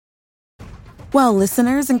Well,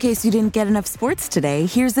 listeners, in case you didn't get enough sports today,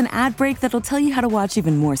 here's an ad break that'll tell you how to watch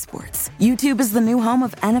even more sports. YouTube is the new home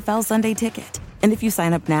of NFL Sunday Ticket. And if you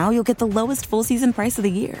sign up now, you'll get the lowest full season price of the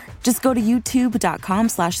year. Just go to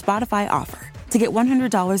youtube.com/Spotify offer to get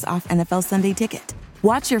 $100 off NFL Sunday Ticket.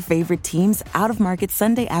 Watch your favorite teams out-of-market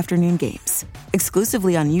Sunday afternoon games,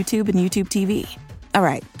 exclusively on YouTube and YouTube TV. All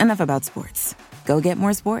right, enough about sports. Go get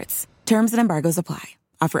more sports. Terms and embargoes apply.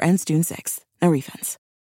 Offer ends June 6th. No refunds.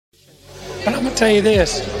 But I'm going to tell you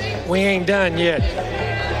this, we ain't done yet.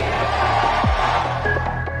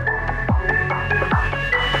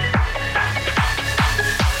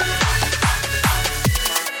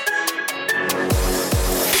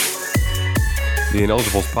 The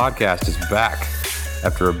Ineligibles podcast is back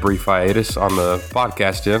after a brief hiatus on the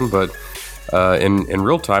podcast end, but in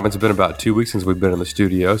real time, it's been about 2 weeks since we've been in the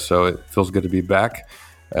studio, so it feels good to be back.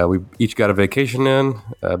 We each got a vacation in,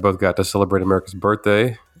 both got to celebrate America's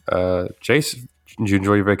birthday. Chase, did you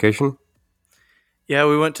enjoy your vacation? Yeah,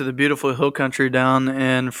 we went to the beautiful hill country down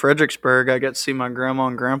in Fredericksburg. I got to see my grandma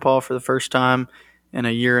and grandpa for the first time in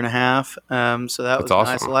a year and a half. So that was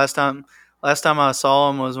awesome. nice. The last time I saw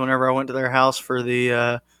them was whenever I went to their house for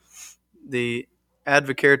the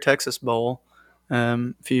Advocare Texas Bowl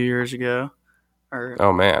a few years ago, or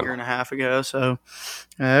Oh, man. a year and a half ago. So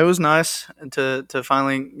it was nice to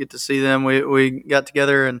finally get to see them. We got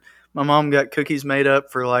together and my mom got cookies made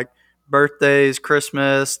up for like birthdays,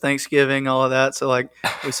 Christmas, Thanksgiving, all of that. So like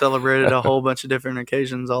we celebrated a whole bunch of different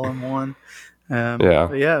occasions all in one. But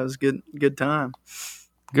yeah, it was good time.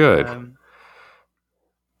 Good.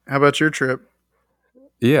 How about your trip?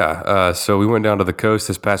 Yeah, so we went down to the coast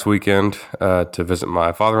this past weekend to visit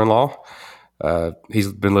my father-in-law.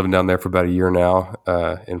 He's been living down there for about a year now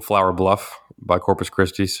in Flower Bluff by Corpus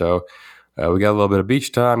Christi. So we got a little bit of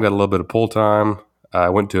beach time, got a little bit of pool time. I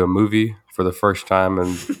went to a movie for the first time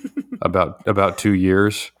in about 2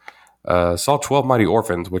 years. Saw 12 Mighty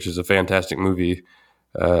Orphans, which is a fantastic movie.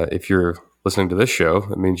 If you're listening to this show,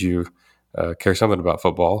 it means you care something about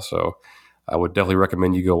football. So I would definitely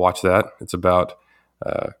recommend you go watch that. It's about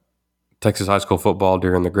Texas high school football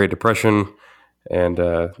during the Great Depression and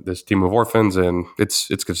this team of orphans, and it's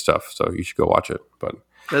good stuff. So you should go watch it. But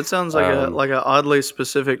that sounds like a oddly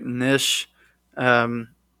specific niche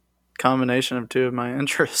combination of two of my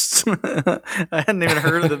interests. I hadn't even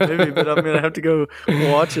heard of the movie, but I'm gonna have to go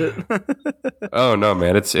watch it. Oh no,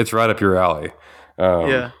 man, it's right up your alley.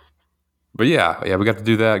 Yeah. But yeah, we got to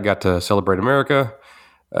do that. Got to celebrate America.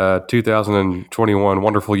 2021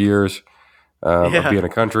 wonderful years of being a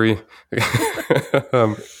country.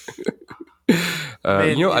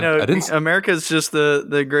 I didn't. America's just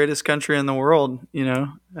the greatest country in the world.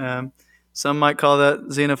 Some might call that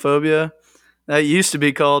xenophobia. That used to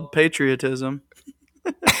be called patriotism.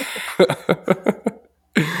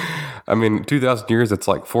 I mean, 2,000 years, that's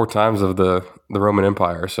like 4 times of the Roman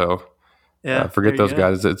Empire. So yeah, forget those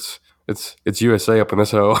guys. It's USA up in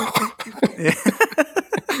this hole.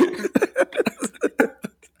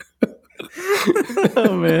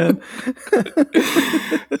 Oh man.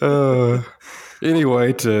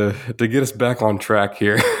 Anyway, to get us back on track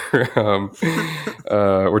here,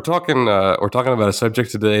 we're talking about a subject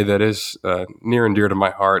today that is near and dear to my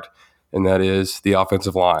heart, and that is the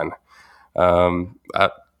offensive line.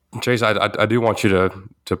 Chase, I do want you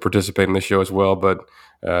to participate in this show as well, but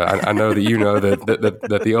I know that you know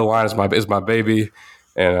that the O-line is my baby,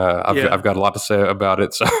 and I've got a lot to say about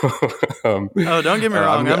it. So, don't get me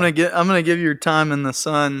wrong. I'm gonna give your time in the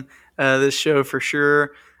sun this show for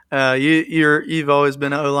sure. You've always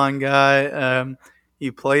been an O-line guy.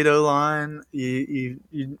 You played O-line. You've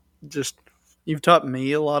taught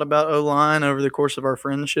me a lot about O-line over the course of our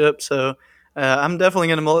friendship. So I'm definitely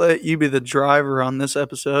going to let you be the driver on this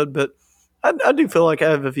episode. But I do feel like I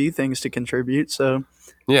have a few things to contribute. So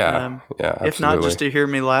yeah, absolutely. If not just to hear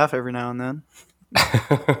me laugh every now and then.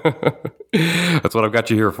 That's what I've got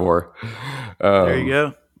you here for. There you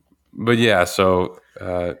go. But yeah, so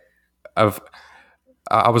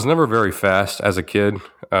I was never very fast as a kid,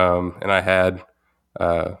 and I had,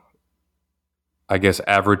 I guess,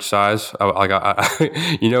 average size.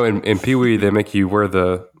 In Pee Wee they make you wear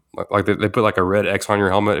they put like a red X on your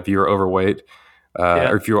helmet if you were overweight,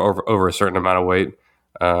 or if you were over a certain amount of weight.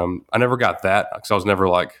 I never got that because I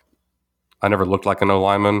never looked like an O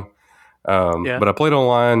lineman. But I played O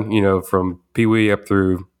line, from Pee Wee up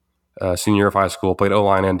through senior year of high school. Played O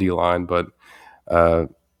line and D line, but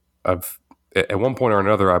at one point or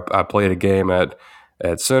another, I played a game at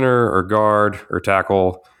center or guard or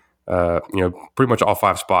tackle, pretty much all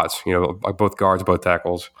 5 spots, like both guards, both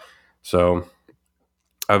tackles. So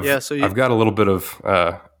I've got a little bit of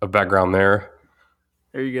background there.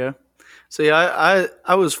 There you go. See, I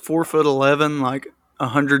was 4'11", like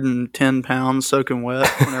 110 pounds soaking wet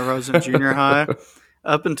whenever I was in junior high.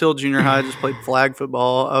 Up until junior high, I just played flag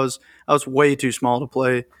football. I was way too small to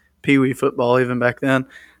play pee wee football even back then.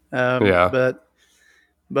 Yeah.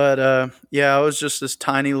 But yeah, I was just this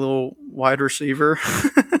tiny little wide receiver.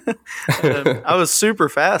 I was super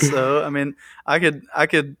fast though. I mean, I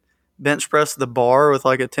could bench press the bar with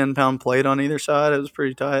like a 10-pound plate on either side. It was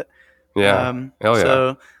pretty tight. Yeah. Hell yeah.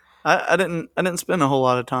 So I didn't spend a whole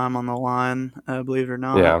lot of time on the line, believe it or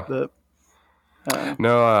not. Yeah. But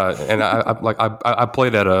no, and I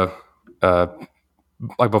played at a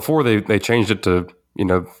like before they changed it to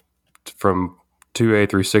from 2A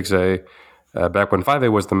through 6A. Back when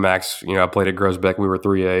 5A was the max, I played at Groesbeck. We were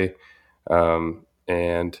 3A,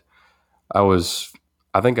 and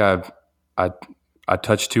I think I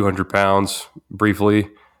touched 200 pounds briefly,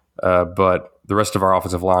 but the rest of our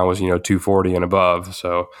offensive line was 240 and above.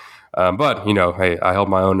 So, but hey, I held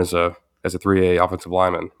my own as a 3A offensive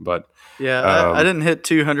lineman. But yeah, I didn't hit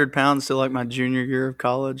 200 pounds till like my junior year of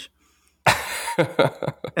college,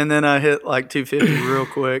 and then I hit like 250 real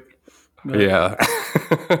quick. But yeah.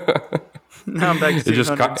 Now I'm back to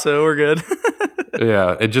 200, so we're good.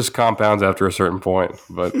 Yeah, it just compounds after a certain point.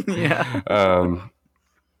 But yeah.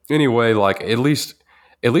 Anyway, like at least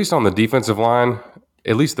on the defensive line,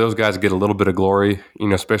 at least those guys get a little bit of glory.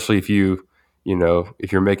 Especially if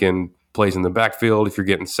if you're making plays in the backfield, if you're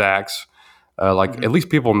getting sacks, at least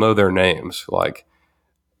people know their names. Like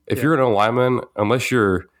if you're an O-lineman, unless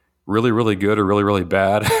you're really, really good or really, really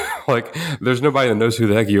bad, like there's nobody that knows who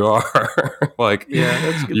the heck you are. Like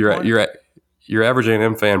that's a good point. Your average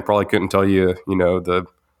A&M fan probably couldn't tell you, the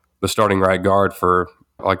starting right guard for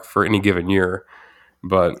any given year.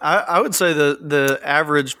 But I would say the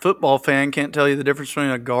average football fan can't tell you the difference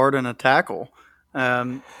between a guard and a tackle.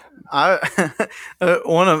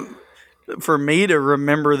 For me to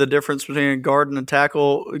remember the difference between a guard and a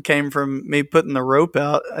tackle came from me putting the rope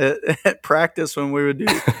out at practice when we would do,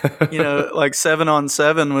 like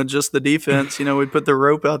 7-on-7 with just the defense. We'd put the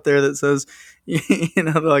rope out there that says,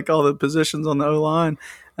 like all the positions on the O-line.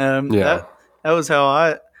 That was how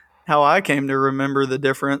I came to remember the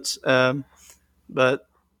difference. But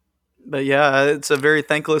yeah, it's a very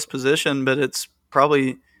thankless position, but it's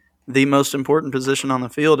probably the most important position on the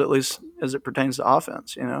field, at least as it pertains to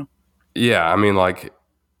offense. Yeah, I mean, like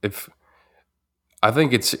I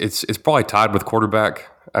think it's probably tied with quarterback.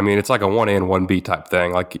 I mean, it's like a 1A and 1B type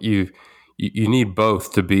thing. Like you need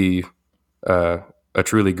both to be a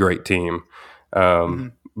truly great team.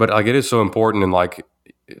 But like it is so important, and like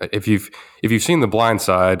if you've seen The Blind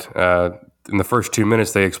Side, in the first 2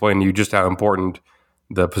 minutes they explain to you just how important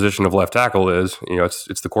the position of left tackle is.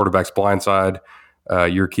 It's the quarterback's blind side.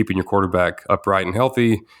 You're keeping your quarterback upright and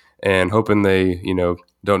healthy, and hoping they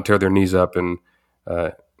don't tear their knees up and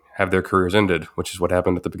have their careers ended, which is what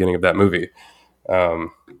happened at the beginning of that movie.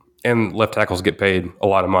 And left tackles get paid a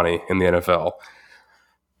lot of money in the NFL.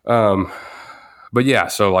 But yeah,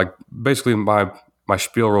 so like basically my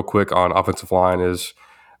spiel real quick on offensive line is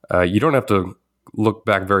you don't have to look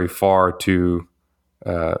back very far to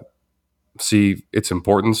see its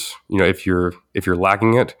importance. If you're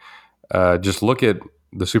lacking it, just look at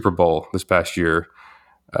the Super Bowl this past year.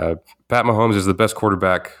 Pat Mahomes is the best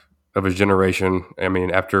quarterback of his generation. I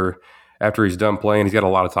mean, after he's done playing, he's got a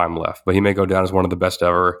lot of time left, but he may go down as one of the best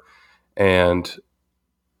ever. And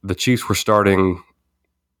the Chiefs were starting,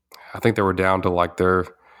 I think they were down to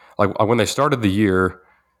when they started the year,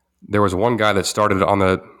 there was one guy that started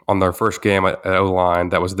on their first game at O-line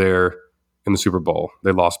that was there in the Super Bowl.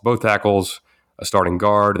 They lost both tackles, a starting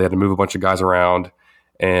guard. They had to move a bunch of guys around,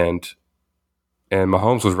 and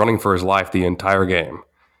Mahomes was running for his life the entire game.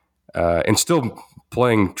 And still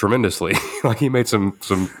playing tremendously. Like he made some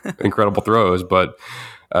incredible throws, but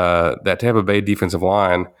that Tampa Bay defensive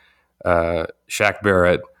line, Shaq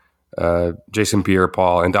Barrett, Jason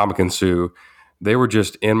Pierre-Paul, and Ndamukong Suh, they were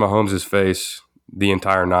just in Mahomes' face the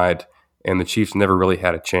entire night, and the Chiefs never really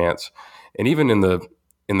had a chance. And even in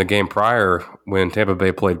the game prior, when Tampa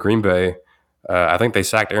Bay played Green Bay, I think they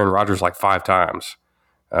sacked Aaron Rodgers like 5 times.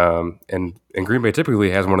 And Green Bay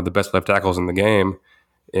typically has one of the best left tackles in the game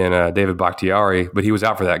in David Bakhtiari, but he was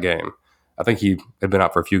out for that game. I think he had been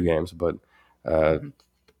out for a few games, but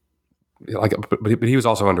he was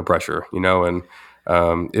also under pressure, And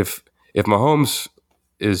if Mahomes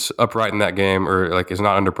is upright in that game or like is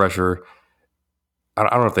not under pressure, I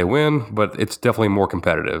don't know if they win, but it's definitely more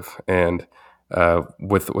competitive. And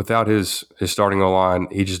without his starting O-line,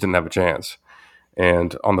 he just didn't have a chance.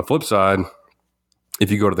 And on the flip side, if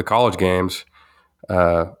you go to the college games,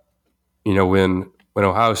 when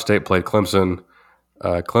Ohio State played Clemson,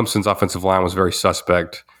 Clemson's offensive line was very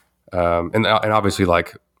suspect, and obviously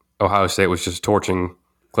like Ohio State was just torching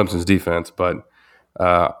Clemson's defense. But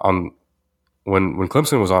when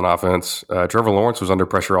Clemson was on offense, Trevor Lawrence was under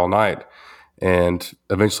pressure all night, and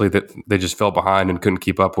eventually they just fell behind and couldn't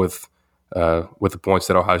keep up with the points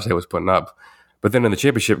that Ohio State was putting up. But then in the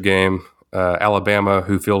championship game, Alabama,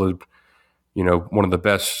 who fielded one of the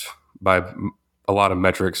best by a lot of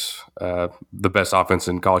metrics, the best offense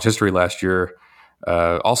in college history last year,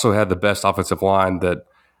 also had the best offensive line that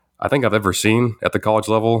I think I've ever seen at the college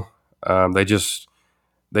level. They just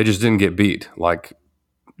didn't get beat. Like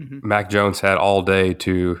Mac Jones had all day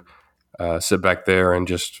to sit back there and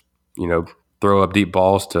just throw up deep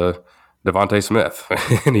balls to Devontae Smith.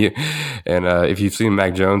 and if you've seen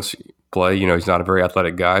Mac Jones play, he's not a very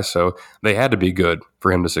athletic guy, so they had to be good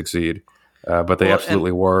for him to succeed. But they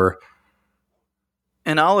absolutely were.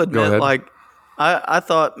 And I'll admit, like, I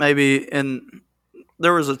thought maybe, and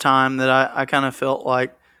there was a time that I kind of felt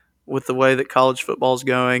like with the way that college football is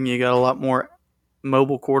going, you got a lot more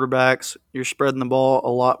mobile quarterbacks. You're spreading the ball a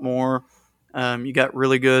lot more. You got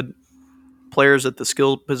really good players at the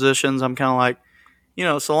skill positions. I'm kind of like,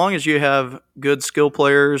 so long as you have good skill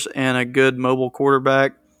players and a good mobile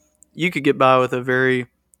quarterback, you could get by with a very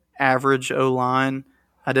average O-line.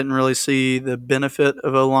 I didn't really see the benefit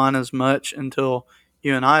of O-line as much until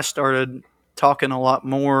you and I started talking a lot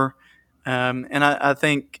more. And I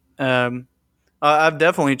think I've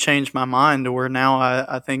definitely changed my mind to where now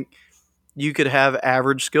I think you could have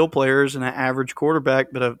average skill players and an average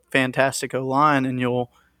quarterback, but a fantastic O-line, and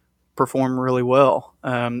you'll perform really well.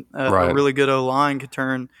 A really good O-line could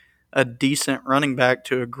turn a decent running back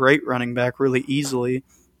to a great running back really easily.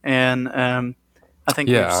 And I think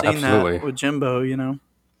we've seen that with Jimbo,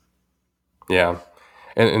 Yeah.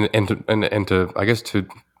 And to I guess to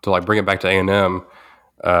like bring it back to A&M,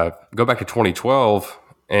 go back to 2012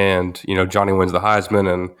 and, Johnny wins the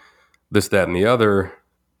Heisman and this, that, and the other.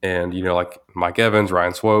 And, like Mike Evans,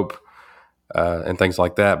 Ryan Swope, and things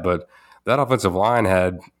like that. But that offensive line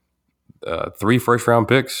had 3 first-round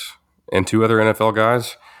picks and 2 other NFL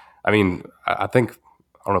guys. I mean, I think,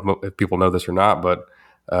 I don't know if people know this or not, but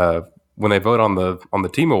when they vote on the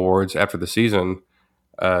team awards after the season,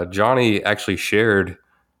 Johnny actually shared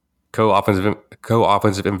co-offensive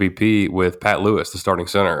MVP with Pat Lewis, the starting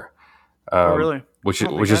center. Really? Which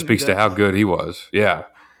just speaks to how good he was. Yeah.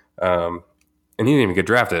 And he didn't even get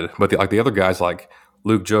drafted. But the other guys like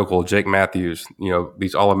Luke Jokel, Jake Matthews,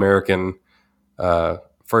 these All-American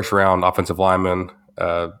first-round offensive linemen,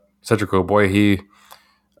 Cedric Ogbuehi,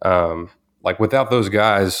 like without those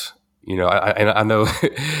guys, I know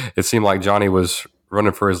it seemed like Johnny was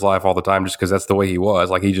running for his life all the time just because that's the way he was.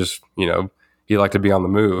 Like he just, he liked to be on the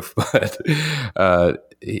move. But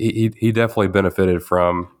he definitely benefited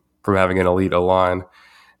from having an elite O-line.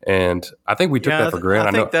 And I think we took that for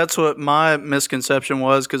granted. I think that's what my misconception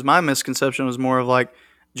was, because my misconception was more of like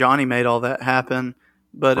Johnny made all that happen.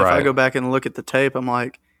 But if I go back and look at the tape, I'm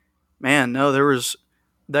like, man, no,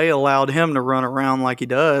 they allowed him to run around like he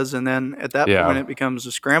does. And then at that point it becomes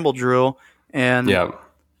a scramble drill. And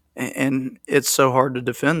it's so hard to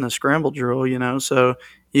defend the scramble drill, So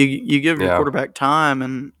you give your quarterback time,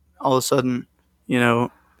 and all of a sudden, you're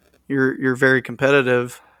very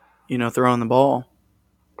competitive, throwing the ball.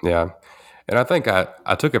 Yeah. And I think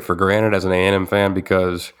I took it for granted as an A&M fan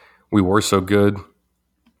because we were so good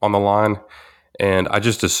on the line. And I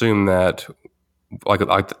just assumed that like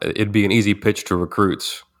it'd be an easy pitch to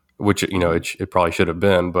recruits, which, it probably should have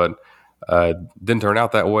been, but didn't turn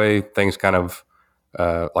out that way. Things kind of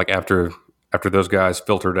like after those guys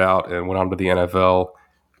filtered out and went on to the NFL,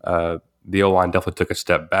 the O-line definitely took a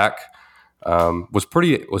step back. Was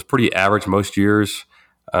pretty average most years.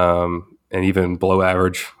 And even below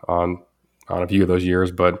average on a few of those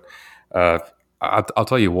years. But I'll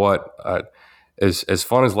tell you what, as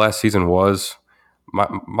fun as last season was,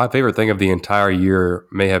 my favorite thing of the entire year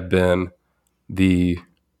may have been the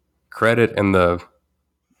credit and the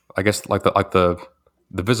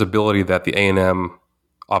visibility that the A&M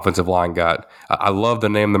offensive line got. I love the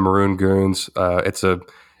name the Maroon Goons. It's a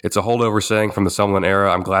holdover saying from the Sumlin era.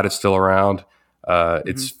 I'm glad it's still around.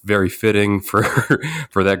 It's very fitting for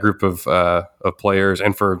that group of players,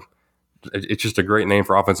 and it's just a great name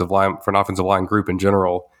for an offensive line group in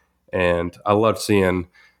general. And I loved seeing,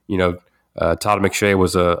 Todd McShay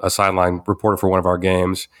was a sideline reporter for one of our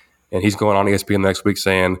games, and he's going on ESPN the next week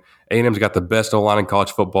saying A&M's got the best O-line in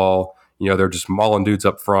college football. They're just mauling dudes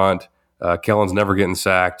up front. Kellen's never getting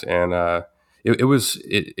sacked, and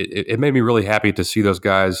it made me really happy to see those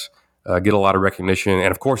guys get a lot of recognition, and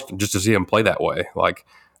of course, just to see them play that way. Like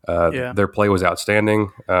their play was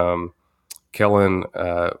outstanding. Kellen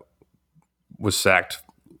was sacked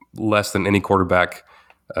less than any quarterback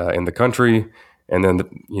in the country, and then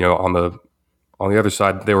on the other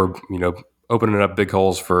side they were opening up big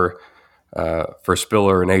holes for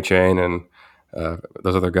Spiller and A-Chain and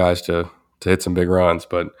those other guys to hit some big runs.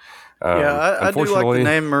 But I do like the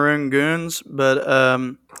name Maroon Goons, but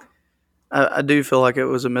I do feel like it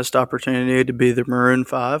was a missed opportunity to be the Maroon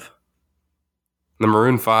 5. The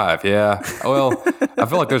Maroon 5, yeah. Well, I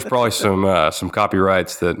feel like there's probably some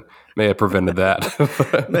copyrights that may have prevented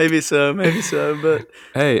that. maybe so. But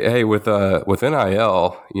hey, with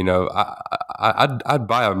NIL, I'd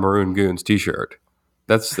buy a Maroon Goons T-shirt.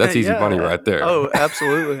 That's easy money right there. Oh,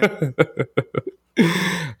 absolutely.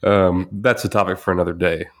 That's a topic for another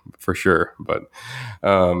day, for sure. But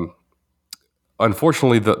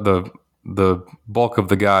unfortunately, the bulk of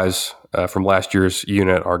the guys from last year's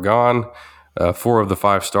unit are gone. 4 of the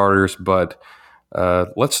 5 starters, but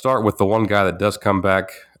let's start with the one guy that does come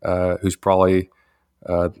back, who's probably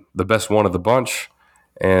the best one of the bunch,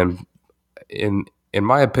 and in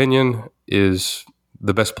my opinion, is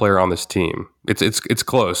the best player on this team. It's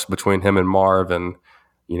close between him and Marv and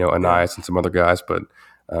Ainias and some other guys, but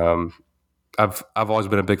I've always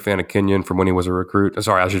been a big fan of Kenyon from when he was a recruit.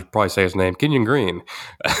 Sorry, I should probably say his name, Kenyon Green.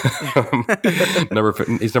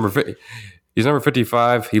 He's number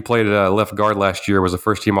 55. He played left guard last year, was a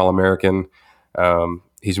first-team All-American.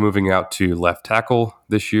 He's moving out to left tackle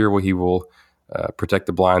this year, where he will protect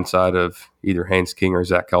the blind side of either Haynes King or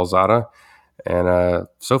Zach Calzada. And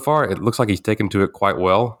so far, it looks like he's taken to it quite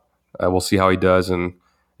well. We'll see how he does in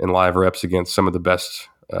live reps against some of the best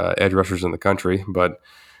edge rushers in the country. But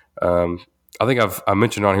I think I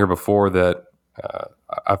mentioned on here before that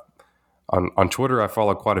on Twitter I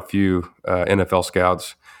follow quite a few NFL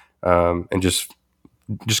scouts, and just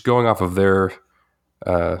going off of their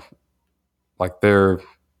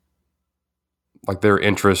their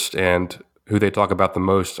interest and who they talk about the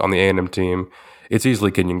most on the A&M team, it's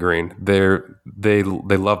easily Kenyon Green. They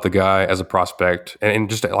love the guy as a prospect and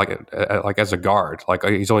just like as a guard. Like,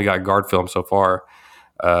 he's only got guard film so far,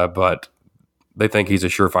 but they think he's a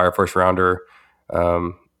surefire first rounder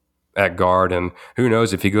at guard. And who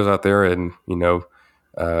knows if he goes out there and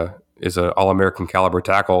is an All-American caliber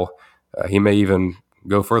tackle, he may even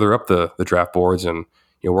go further up the draft boards and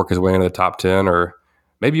work his way into the top 10 or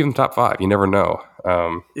maybe even top 5. You never know.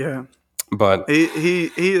 Yeah. But he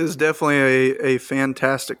is definitely a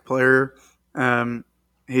fantastic player.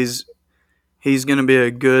 He's going to be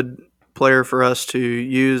a good player for us to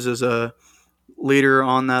use as a leader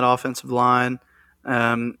on that offensive line.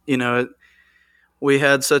 We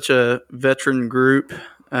had such a veteran group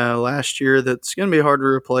last year that's going to be hard to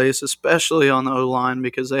replace, especially on the O-line,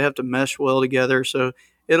 because they have to mesh well together. So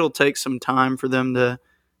it'll take some time for them to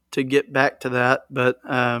get back to that. But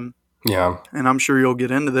yeah, and I'm sure you'll get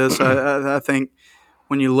into this. I think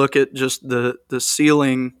when you look at just the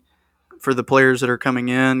ceiling for the players that are coming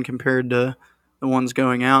in compared to the ones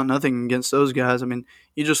going out, nothing against those guys. I mean,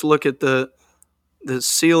 you just look at the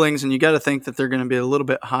ceilings, and you got to think that they're going to be a little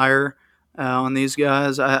bit higher on these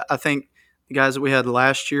guys. I think the guys that we had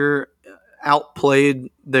last year outplayed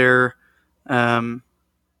their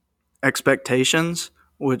expectations,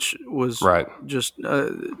 which was right. Just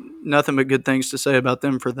nothing but good things to say about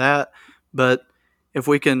them for that. But if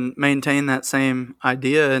we can maintain that same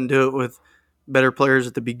idea and do it with better players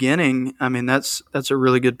at the beginning, I mean, that's a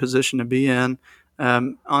really good position to be in.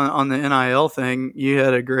 On the NIL thing, you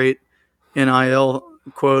had a great NIL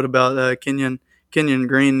quote about Kenyon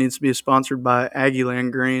Green needs to be sponsored by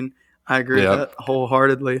Aggieland Green. I agree with that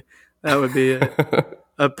wholeheartedly. That would be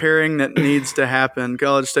a pairing that needs to happen.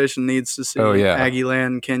 College Station needs to see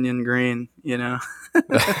Aggieland, Kenyon Green,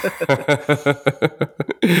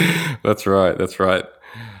 That's right.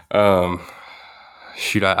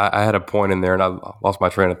 Shoot, I had a point in there and I lost my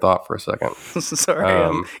train of thought for a second. Sorry,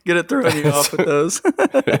 I'm good at throwing you off with those.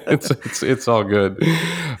 it's all good.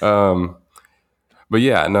 But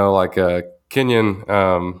yeah, no, like Kenyon,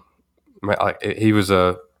 he was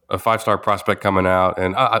a 5-star prospect coming out,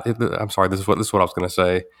 and I'm sorry, this is what I was going to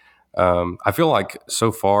say. I feel like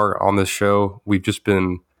so far on this show we've just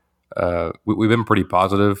been we've been pretty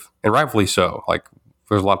positive, and rightfully so. Like,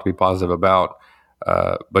 there's a lot to be positive about,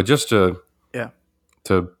 but just to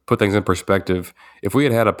put things in perspective, if we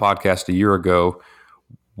had a podcast a year ago,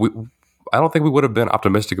 I don't think we would have been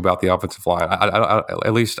optimistic about the offensive line.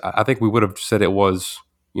 At least I think we would have said it was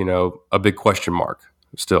a big question mark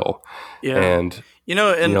still. Yeah, and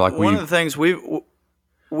like one of the things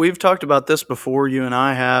we've talked about this before, you and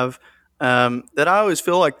I have, that I always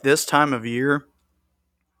feel like this time of year,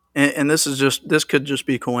 and this could just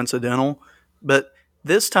be coincidental, but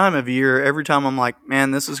this time of year, every time I'm like,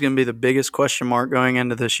 man, this is going to be the biggest question mark going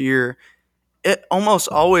into this year, it almost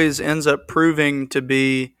always ends up proving to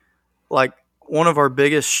be like one of our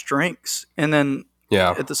biggest strengths. And then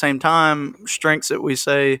at the same time, strengths that we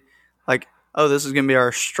say like, oh, this is going to be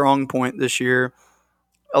our strong point this year,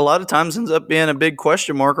 a lot of times ends up being a big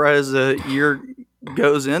question mark right as the year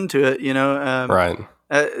goes into it, Right.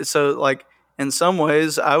 So like in some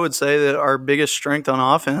ways, I would say that our biggest strength on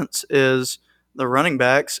offense is the running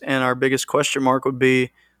backs, and our biggest question mark would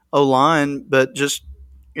be O-line. But just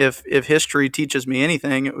if history teaches me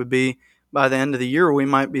anything, it would be by the end of the year we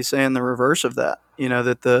might be saying the reverse of that.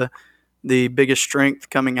 That the biggest strength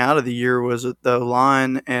coming out of the year was the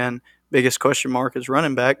O-line, and biggest question mark is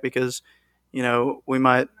running back because we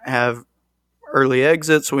might have early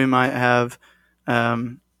exits, we might have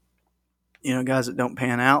guys that don't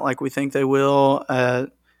pan out like we think they will.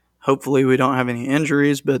 Hopefully we don't have any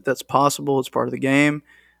injuries, but that's possible. It's part of the game.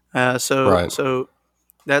 So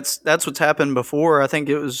that's what's happened before. I think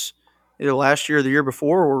it was either last year or the year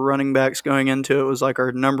before where running backs going into it was like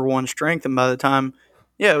our number one strength. And by the time,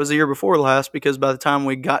 it was the year before last, because by the time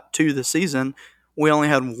we got to the season, we only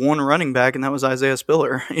had one running back, and that was Isaiah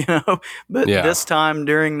Spiller, But this time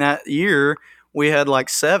during that year, we had like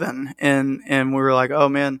 7, and we were like, oh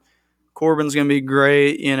man, Corbin's going to be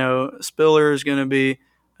great. Spiller is going to be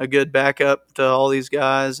a good backup to all these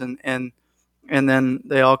guys. And then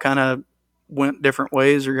they all kind of went different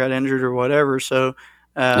ways or got injured or whatever. So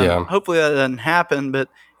hopefully that doesn't happen. But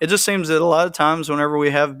it just seems that a lot of times whenever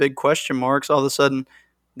we have big question marks, all of a sudden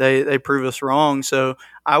they prove us wrong. So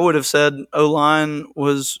I would have said O-line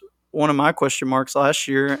was one of my question marks last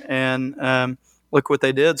year, and look what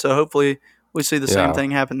they did. So hopefully we see the same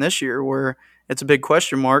thing happen this year where it's a big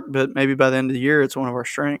question mark, but maybe by the end of the year, it's one of our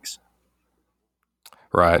strengths.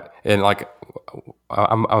 Right. And like,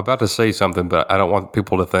 I'm about to say something, but I don't want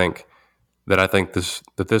people to think that I think this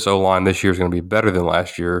O-line this year is going to be better than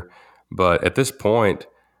last year. But at this point,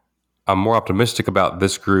 I'm more optimistic about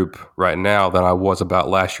this group right now than I was about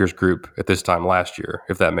last year's group at this time last year,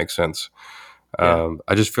 if that makes sense.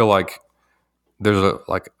 I just feel like there's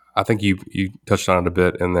I think you touched on it a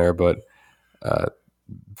bit in there, but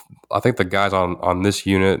I think the guys on this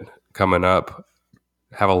unit coming up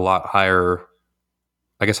have a lot higher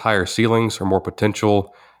ceilings or more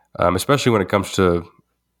potential, especially when it comes to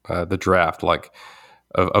the draft. Like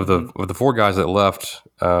of the 4 guys that left,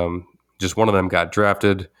 just one of them got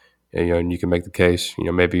drafted, and you can make the case,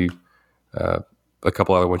 maybe a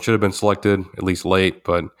couple other ones should have been selected at least late,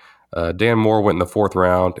 but Dan Moore went in the 4th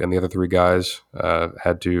round, and the other 3 guys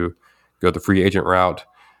had to go the free agent route.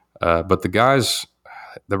 But the guys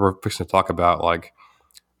that we're fixing to talk about, like,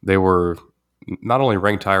 they were not only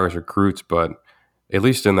ranked higher as recruits, but at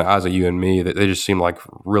least in the eyes of you and me, they just seem like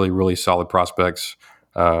really, really solid prospects,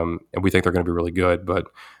 and we think they're going to be really good. But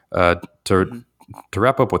to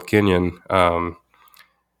wrap up with Kenyon,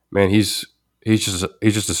 man, he's just a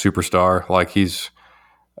superstar. Like he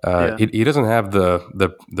doesn't have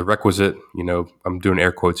the requisite, I'm doing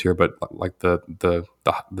air quotes here, but like the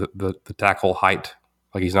tackle height.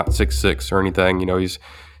 Like he's not 6'6" or anything. He's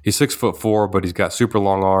 6'4", but he's got super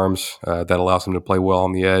long arms that allows him to play well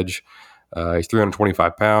on the edge. He's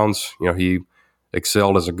 325 pounds. He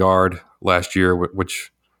excelled as a guard last year,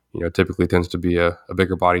 which typically tends to be a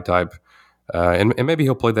bigger body type, and maybe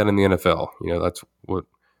he'll play that in the NFL. That's what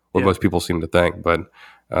most people seem to think. But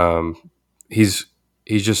he's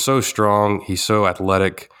just so strong. He's so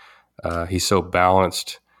athletic. He's so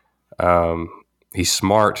balanced. He's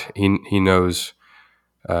smart. He knows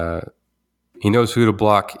who to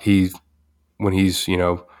block. When he's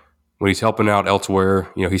helping out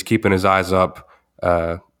elsewhere, he's keeping his eyes up.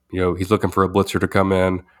 He's looking for a blitzer to come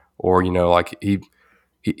in, or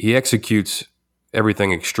he executes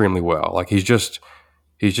everything extremely well. Like he's just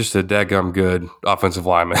a daggum good offensive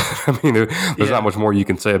lineman. I mean, there's not much more you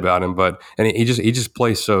can say about him, but he just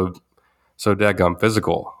plays so daggum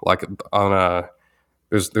physical. Like on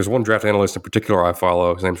there's one draft analyst in particular I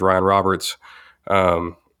follow. His name's Ryan Roberts.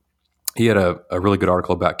 He had a really good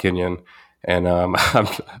article about Kenyon, and I'm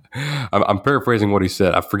paraphrasing what he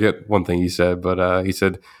said. I forget one thing he said, but he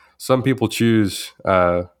said some people choose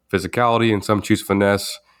physicality and some choose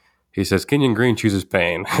finesse. He says Kenyon Green chooses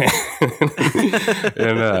pain,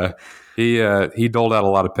 and he doled out a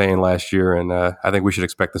lot of pain last year, and I think we should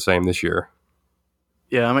expect the same this year.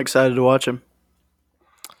 Yeah, I'm excited to watch him.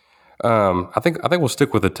 I think we'll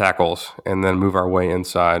stick with the tackles and then move our way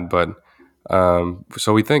inside, but.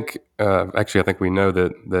 So we think, I think we know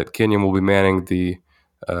that Kenyon will be manning the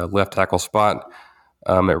left tackle spot.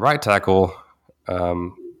 At right tackle,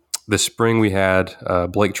 this spring we had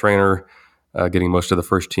Blake Traynor getting most of the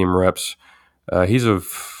first team reps. He's a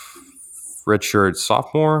redshirt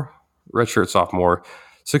sophomore,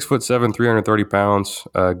 6'7", 330 pounds,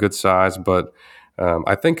 good size. But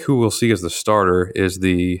I think who we'll see as the starter is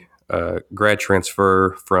the grad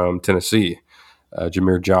transfer from Tennessee,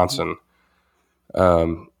 Jameer Johnson.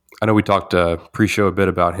 I know we talked pre-show a bit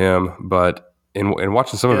about him, but in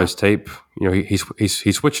watching some of his tape, he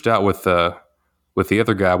switched out with the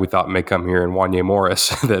other guy we thought may come here, in Wanya Morris,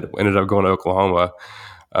 that ended up going to Oklahoma.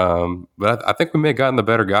 But I think we may have gotten the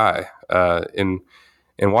better guy. In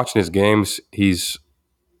watching his games, he's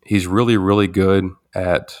really, really good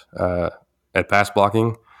at pass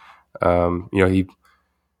blocking. Like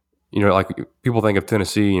people think of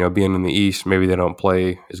Tennessee, being in the East, maybe they don't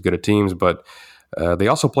play as good at teams, but they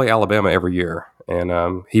also play Alabama every year,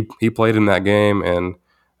 and he played in that game, and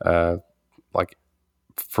like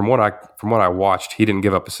from what I watched, he didn't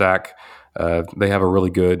give up a sack. They have a really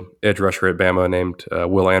good edge rusher at Bama named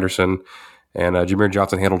Will Anderson, and Jameer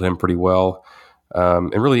Johnson handled him pretty well.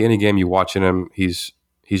 And really, any game you watch in him, he's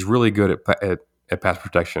really good at pass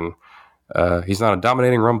protection. He's not a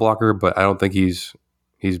dominating run blocker, but I don't think he's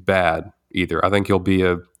bad either. I think he'll be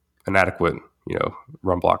an adequate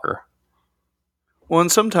run blocker. Well,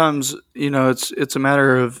 and sometimes it's a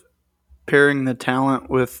matter of pairing the talent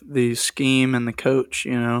with the scheme and the coach.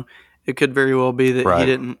 It could very well be that he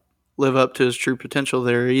didn't live up to his true potential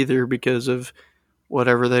there either, because of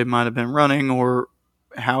whatever they might have been running or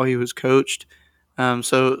how he was coached.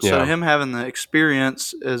 So him having the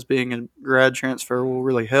experience as being a grad transfer will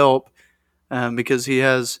really help, because he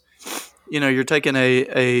has, you're taking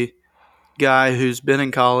a guy who's been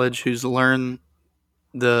in college, who's learned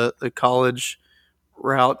the college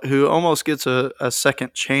route, who almost gets a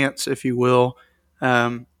second chance, if you will,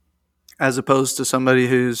 as opposed to somebody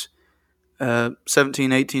who's a 17,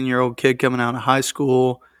 18-year-old kid coming out of high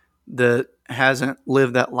school that hasn't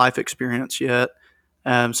lived that life experience yet.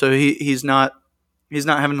 So he's not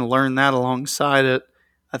having to learn that alongside it.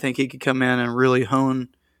 I think he could come in and really hone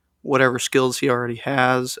whatever skills he already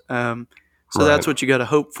has. That's what you got to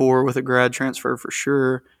hope for with a grad transfer for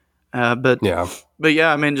sure. But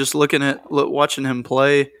I mean, just watching him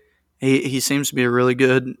play, he seems to be a really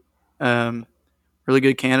good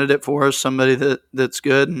candidate for us. Somebody that's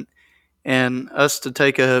good, and us to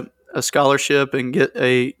take a scholarship and get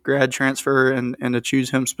a grad transfer and to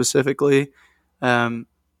choose him specifically,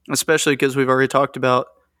 especially because we've already talked about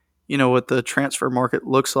what the transfer market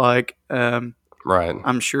looks like.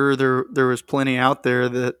 I'm sure there was plenty out there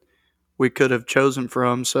that we could have chosen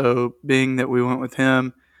from. So being that we went with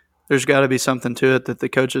him, there's got to be something to it that the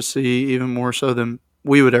coaches see even more so than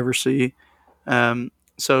we would ever see.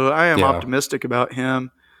 So I am optimistic about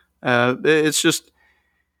him.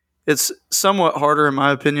 It's somewhat harder, in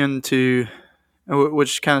my opinion,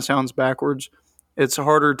 which kind of sounds backwards. It's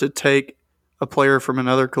harder to take a player from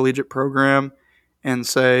another collegiate program and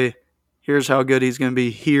say, here's how good he's going to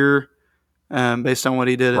be here, based on what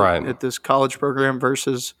he did at this college program,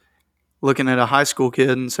 versus looking at a high school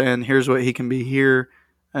kid and saying, here's what he can be here.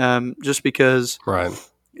 Just because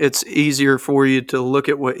it's easier for you to look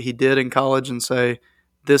at what he did in college and say,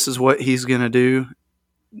 this is what he's going to do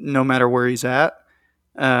no matter where he's at.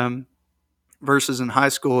 Versus in high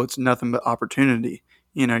school, it's nothing but opportunity.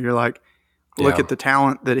 You're like, look at the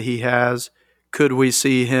talent that he has. Could we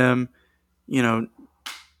see him,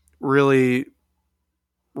 really,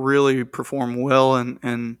 really perform well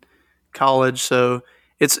in college? So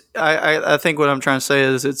I think what I'm trying to say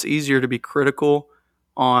is it's easier to be critical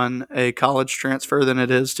on a college transfer than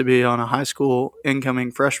it is to be on a high school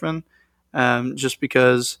incoming freshman, just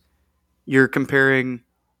because you're comparing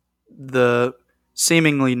the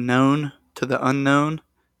seemingly known to the unknown.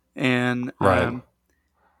 And,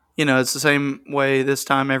 it's the same way this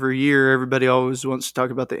time every year. Everybody always wants to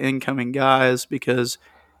talk about the incoming guys because,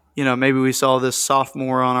 maybe we saw this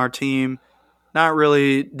sophomore on our team not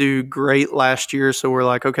really do great last year. So we're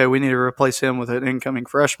like, okay, we need to replace him with an incoming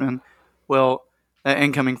freshman. Well, that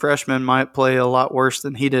incoming freshman might play a lot worse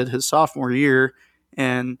than he did his sophomore year.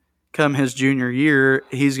 And come his junior year,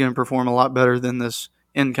 he's going to perform a lot better than this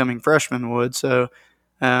incoming freshman would. So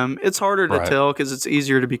it's harder to tell because it's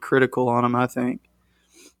easier to be critical on him, I think.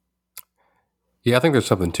 Yeah, I think there's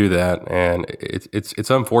something to that, and it's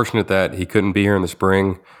unfortunate that he couldn't be here in the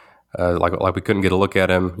spring. Like we couldn't get a look at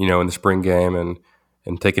him, in the spring game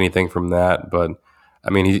and take anything from that. But I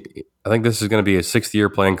mean, I think this is going to be his 6th year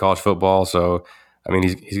playing college football. So I mean,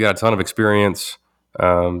 he's got a ton of experience.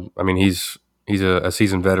 I mean, he's a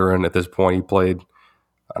seasoned veteran at this point. He played,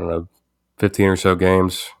 15 or so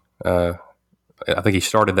games. I think he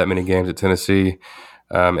started that many games at Tennessee.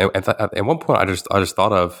 At one point, I just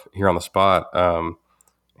thought of here on the spot.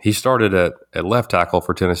 He started at left tackle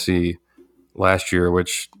for Tennessee last year,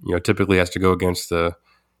 which typically has to go against the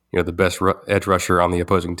best edge rusher on the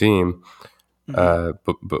opposing team.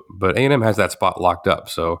 But A&M has that spot locked up,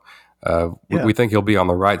 so we think he'll be on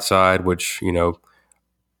the right side, which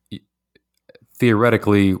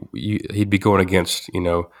theoretically he'd be going against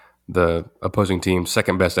the opposing team's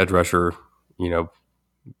second best edge rusher,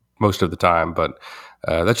 most of the time. But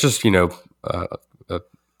that's just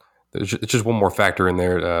it's just one more factor in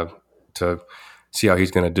there to see how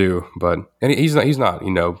he's going to do. But he's not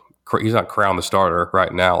crowned the starter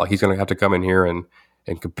right now. Like, he's going to have to come in here and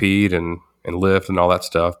compete and lift and all that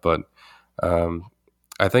stuff. But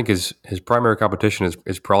I think his primary competition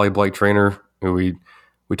is probably Blake Traynor, who we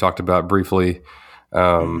talked about briefly.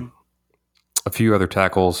 A few other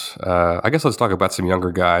tackles. I guess let's talk about some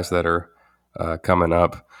younger guys that are coming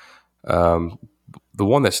up. The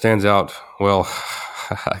one that stands out, well,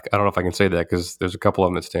 I don't know if I can say that because there's a couple of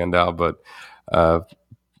them that stand out, but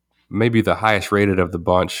maybe the highest rated of the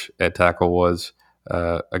bunch at tackle was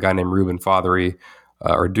a guy named Reuben Fothery,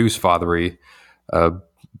 or Deuce Fothery,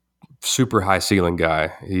 super high ceiling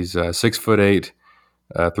guy. He's 6'8",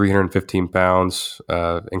 315 pounds,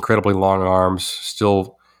 incredibly long arms,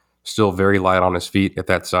 still very light on his feet at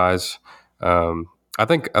that size. I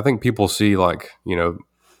think people see, like,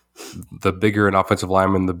 the bigger an offensive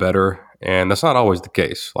lineman, the better, and that's not always the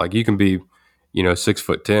case. Like, you can be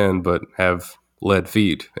 6'10" but have lead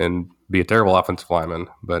feet and be a terrible offensive lineman.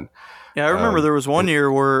 But yeah, I remember there was one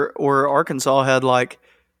year where Arkansas had like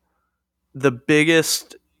the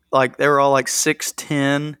biggest, like they were all like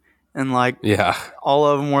 6'10", and like all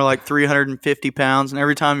of them were like 350 pounds. And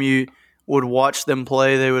every time you would watch them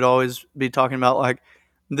play, they would always be talking about, like,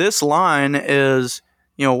 this line is,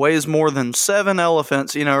 weighs more than 7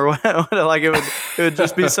 elephants, or like it would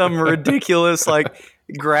just be some ridiculous like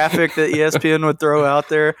graphic that ESPN would throw out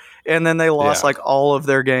there. And then they lost like all of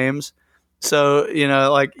their games. So,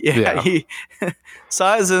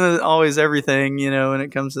 size isn't always everything, when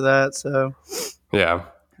it comes to that. So, yeah.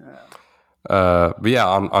 But yeah,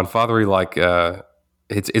 on Fothery, like,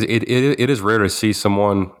 it is rare to see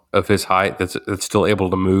someone of his height that's still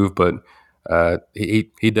able to move, but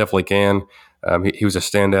he definitely can. He was a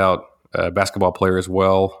standout basketball player as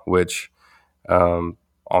well, which on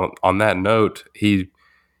that note, he's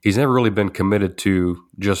never really been committed to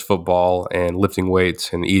just football and lifting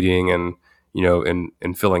weights and eating and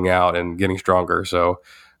and filling out and getting stronger. So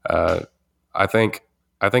I think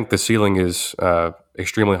the ceiling is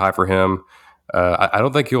extremely high for him. I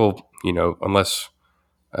don't think he'll unless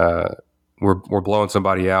we're blowing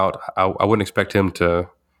somebody out. I wouldn't expect him to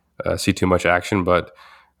see too much action, but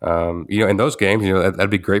in those games, that'd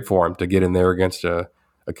be great for him to get in there against a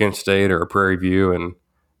Kent State or a Prairie View and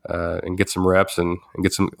get some reps and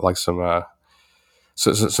get some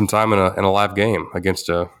time in a live game against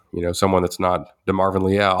someone that's not DeMarvin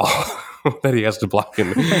Leal that he has to block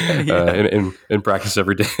in practice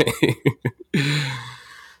every day.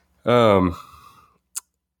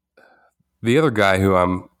 The other guy who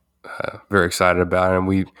I'm very excited about, and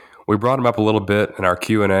we brought him up a little bit in our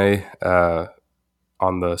Q&A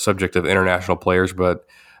on the subject of international players, but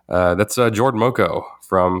that's Jordan Moko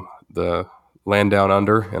from the land down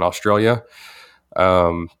under in Australia.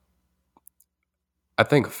 I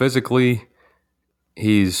think physically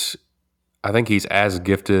he's as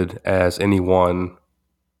gifted as anyone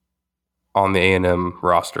on the A&M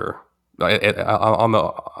roster, on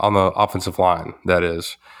the offensive line. That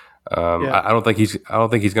is, I don't think he's going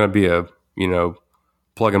to be a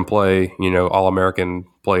plug and play All-American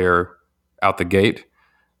player out the gate.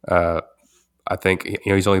 I think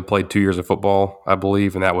he's only played 2 years of football, I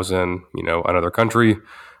believe, and that was in another country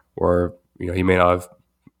where he may not have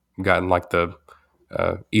gotten like the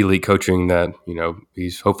elite coaching that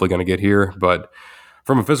he's hopefully going to get here. But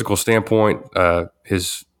from a physical standpoint, I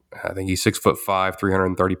think he's 6'5",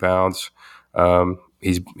 330 pounds.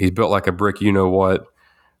 He's built like a brick.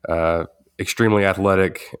 Extremely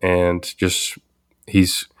athletic, and just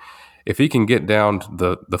if he can get down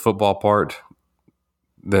the football part,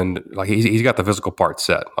 then like he's got the physical part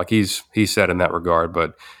set. Like he's set in that regard.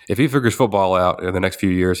 But if he figures football out in the next few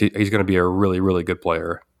years, he's going to be a really, really good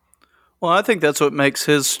player. Well, I think that's what makes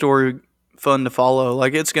his story fun to follow.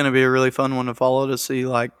 Like, it's going to be a really fun one to follow, to see,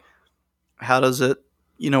 like, how does it,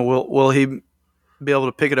 will he be able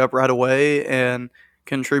to pick it up right away and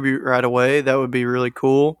contribute right away? That would be really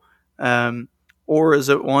cool. Or is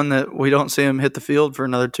it one that we don't see him hit the field for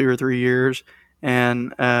another 2 or 3 years?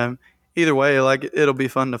 And either way, like, it'll be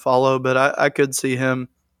fun to follow. But I could see him,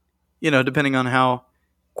 depending on how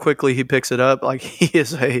quickly he picks it up. Like, he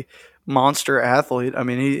is a monster athlete. I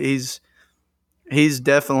mean, he's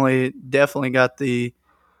definitely got the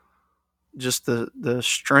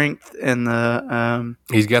strength and the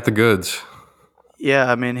he's got the goods.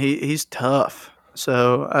 Yeah, I mean, he's tough.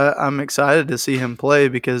 So I'm excited to see him play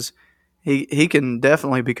because he can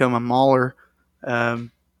definitely become a mauler.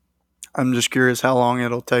 I'm just curious how long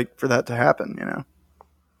it'll take for that to happen,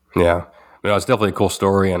 Yeah. It's definitely a cool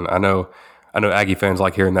story, and I know Aggie fans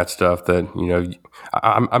like hearing that stuff. That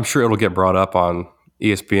I'm sure it'll get brought up on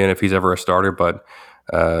ESPN if he's ever a starter. But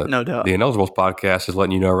no doubt, the Ineligibles podcast is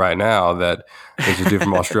letting you know right now that he's a dude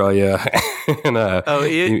from Australia. And,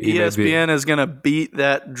 ESPN is going to beat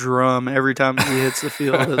that drum every time he hits the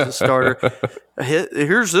field as a starter.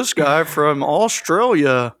 Here's this guy from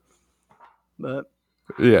Australia, but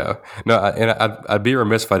yeah, no, and I'd be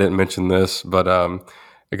remiss if I didn't mention this, but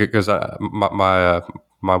because my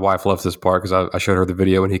wife loves this part because I showed her the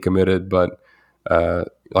video when he committed, but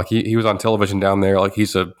like he was on television down there, like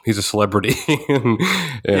he's a celebrity in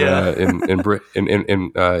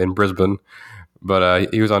Brisbane, but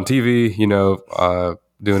he was on TV,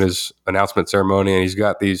 doing his announcement ceremony, and he's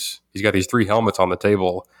got these 3 helmets on the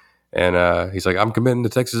table, and he's like, I'm committing to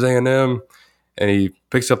Texas A&M. And he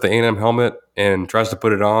picks up the A&M helmet and tries to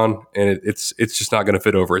put it on, and it's just not going to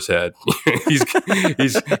fit over his head. he's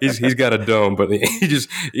got a dome, but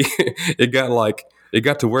it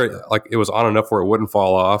got to where like it was on enough where it wouldn't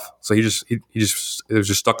fall off. So he just it was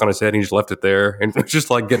just stuck on his head, and he just left it there, and it was just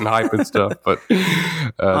like getting hype and stuff. But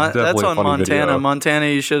that's on Montana. Video. Montana,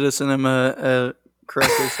 you should have sent him a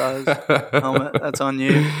correctly sized helmet. That's on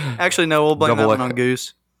you. Actually, no, we'll blame that one on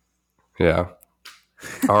Goose. Yeah.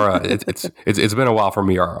 All right, it's been a while for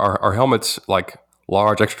me. Are helmets like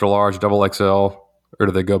large, extra large, double XL, or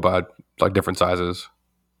do they go by like different sizes?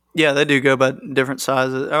 Yeah, they do go by different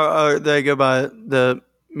sizes. Or they go by the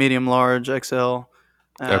medium, large, XL.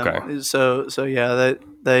 Okay. So yeah,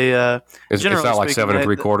 they it's not like 7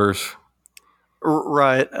 3/4.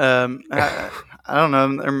 Right. I don't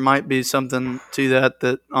know. There might be something to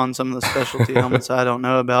that on some of the specialty helmets I don't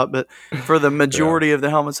know about. But for the majority of the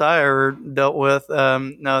helmets I ever dealt with,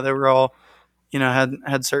 no, they were all,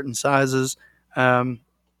 had certain sizes.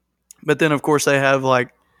 But then, of course, they have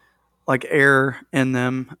like air in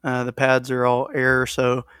them. The pads are all air,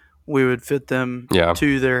 so we would fit them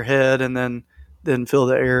to their head and then fill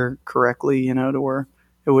the air correctly, to where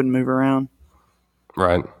it wouldn't move around.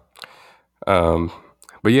 Right.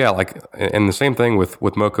 But yeah, like, and the same thing with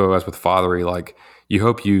Moko as with Fothery. Like, you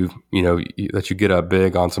hope that you get up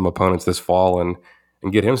big on some opponents this fall and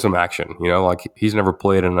get him some action. Like he's never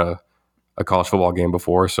played in a college football game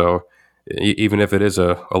before, so even if it is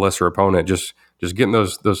a lesser opponent, just getting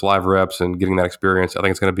those live reps and getting that experience, I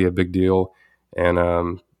think it's going to be a big deal.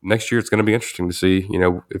 And next year, it's going to be interesting to see,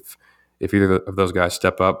 if either of those guys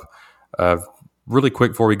step up. Really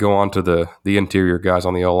quick before we go on to the interior guys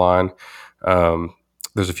on the O-line.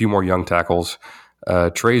 There's a few more young tackles.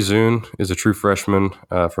 Trey Zune is a true freshman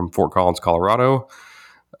from Fort Collins, Colorado.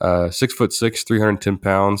 6'6", 310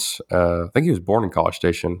 pounds. I think he was born in College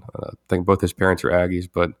Station. I think both his parents are Aggies,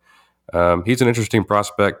 but he's an interesting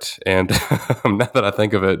prospect. And now that I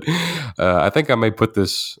think of it, I think I may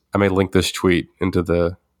link this tweet into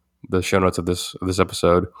the show notes of this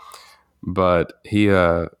episode. But he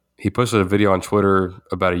posted a video on Twitter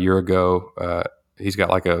about a year ago. He's got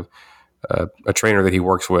like a trainer that he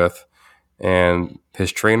works with, and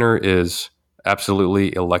his trainer is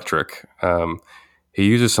absolutely electric. He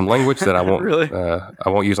uses some language that I won't really? I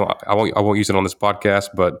won't use it on this podcast,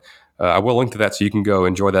 but I will link to that so you can go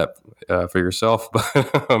enjoy that for yourself. But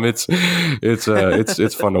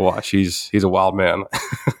it's fun to watch. He's a wild man.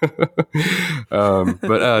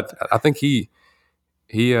 But I think he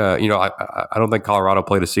I don't think Colorado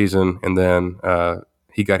played a season, and then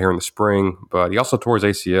he got here in the spring, but he also tore his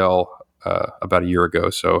ACL about a year ago.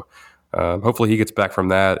 So hopefully he gets back from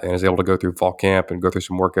that and is able to go through fall camp and go through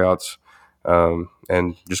some workouts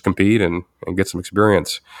and just compete and get some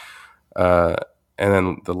experience. And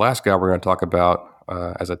then the last guy we're going to talk about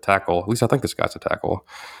as a tackle, at least I think this guy's a tackle,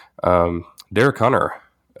 Derek Hunter.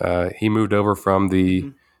 He moved over from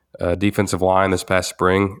the defensive line this past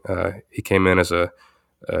spring. He came in as a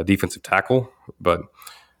defensive tackle, but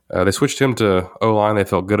they switched him to O-line. They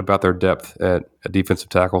felt good about their depth at defensive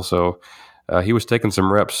tackle, so he was taking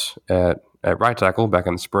some reps at right tackle back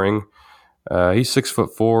in the spring. He's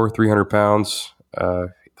 6'4", 300 pounds. I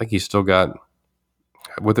think he's still got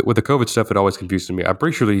with the COVID stuff. It always confuses me. I'm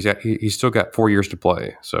pretty sure that he's still got 4 years to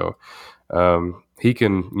play, so he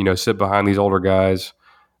can sit behind these older guys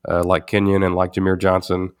like Kenyon and like Jameer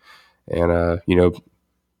Johnson, and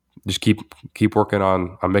just keep working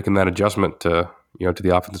on making that adjustment to to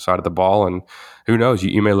the offensive side of the ball. And who knows,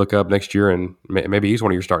 you may look up next year and maybe he's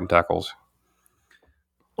one of your starting tackles.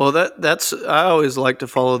 Well, that's I always like to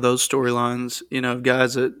follow those storylines, of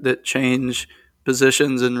guys that change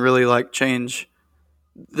positions and really like change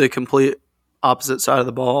the complete opposite side of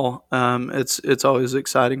the ball. It's always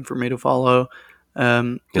exciting for me to follow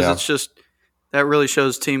because it's just that really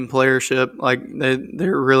shows team playership. Like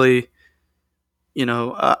they're really,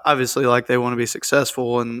 obviously like they want to be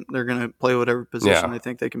successful and they're going to play whatever position they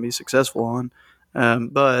think they can be successful on.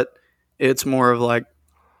 But it's more of like,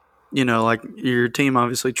 like your team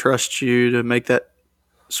obviously trusts you to make that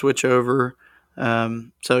switch over.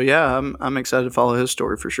 So yeah, I'm excited to follow his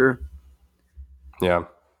story for sure. Yeah.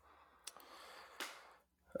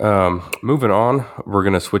 Moving on, we're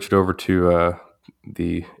going to switch it over to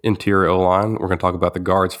the interior O-line. We're going to talk about the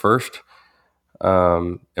guards first.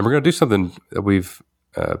 And we're going to do something that we've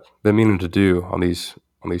been meaning to do on these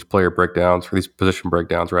player breakdowns, or these position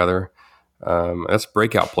breakdowns rather. That's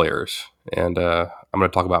breakout players. And I'm going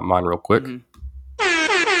to talk about mine real quick. Mm-hmm.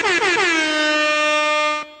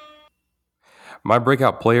 My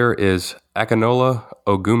breakout player is Akinola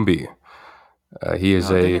Ogumbi. He is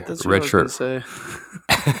a redshirt.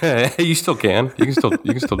 You still can. You can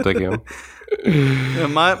still take him. Yeah,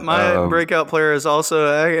 my breakout player is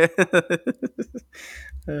also.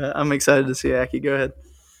 I'm excited to see Aki. Go ahead.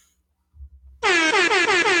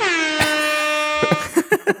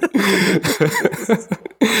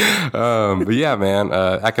 But yeah, man,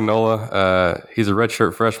 Akinola. He's a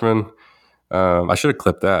redshirt freshman. I should have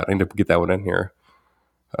clipped that. I need to get that one in here.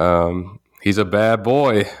 He's a bad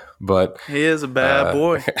boy, but he is a bad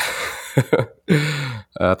boy.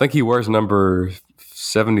 I think he wears number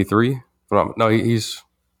 73. No, he's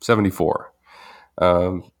 74.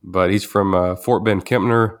 But he's from Fort Bend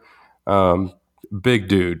Kempner. Big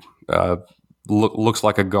dude. Looks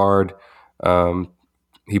like a guard.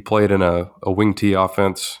 He played in a wing T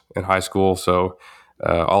offense in high school, so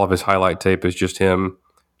all of his highlight tape is just him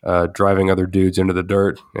driving other dudes into the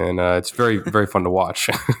dirt, and it's very, very fun to watch.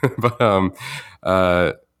 But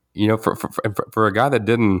for a guy that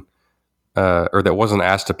didn't or that wasn't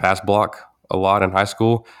asked to pass block a lot in high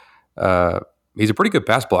school, he's a pretty good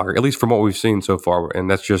pass blocker, at least from what we've seen so far. And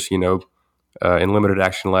that's just in limited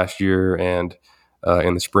action last year and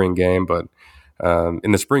in the spring game. But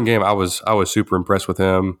in the spring game, I was super impressed with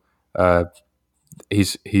him.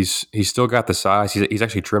 He's still got the size. He's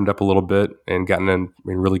actually trimmed up a little bit and gotten in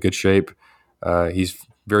really good shape. He's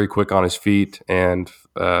very quick on his feet, and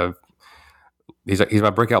he's my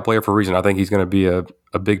breakout player for a reason. I think he's going to be a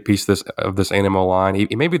big piece of this A&M line.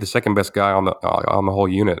 He may be the second best guy on the whole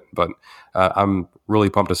unit, but I'm really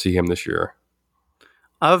pumped to see him this year.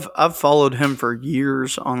 I've followed him for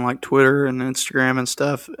years on like Twitter and Instagram and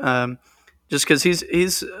stuff, just because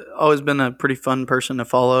he's always been a pretty fun person to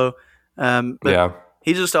follow. But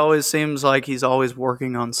he just always seems like he's always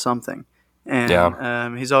working on something,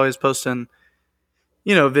 and he's always posting,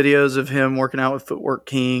 videos of him working out with Footwork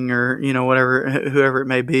King or whoever it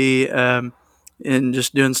may be, and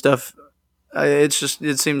just doing stuff. It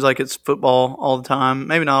seems like it's football all the time.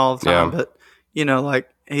 Maybe not all the time, but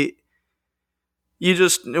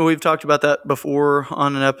we've talked about that before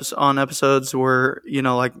on episodes where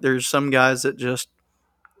there's some guys that just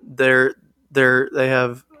they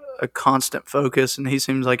have a constant focus, and he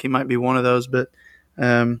seems like he might be one of those. But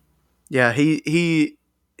he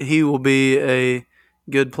will be a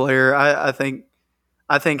good player. I think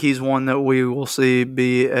he's one that we will see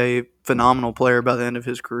be a phenomenal player by the end of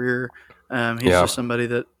his career. He's just somebody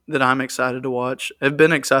that I'm excited to watch. I've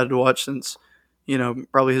been excited to watch since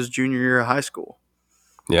probably his junior year of high school.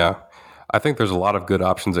 Yeah, I think there's a lot of good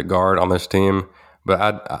options at guard on this team,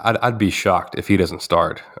 but I'd be shocked if he doesn't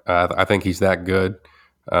start. I think he's that good.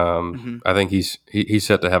 I think he's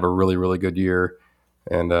set to have a really, really good year,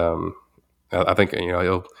 and I think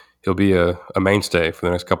he'll be a mainstay for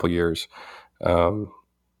the next couple of years. And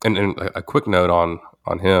a quick note on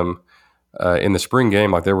him in the spring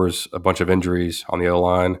game, there was a bunch of injuries on the O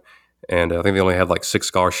line, and I think they only had 6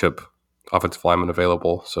 scholarship offensive linemen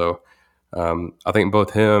available. So I think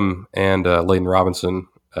both him and Layden Robinson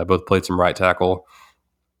both played some right tackle,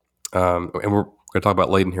 and we're going to talk about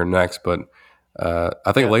Layden here next, but. I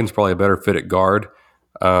think Layden's probably a better fit at guard.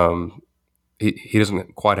 He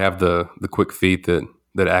doesn't quite have the quick feet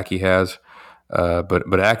that Aki has,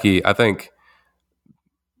 but Aki, I think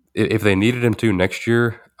if they needed him to next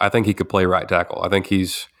year, I think he could play right tackle. I think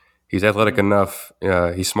he's athletic enough,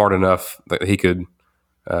 he's smart enough that he could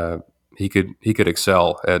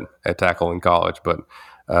excel at tackle in college. But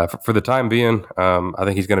for the time being, I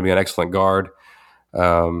think he's going to be an excellent guard.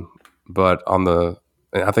 But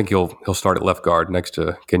I think he'll start at left guard next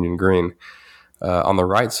to Kenyon Green. On the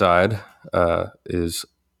right side is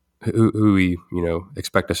who we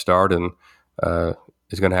expect to start and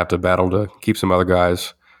is going to have to battle to keep some other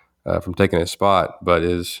guys from taking his spot, but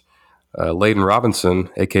is Layden Robinson,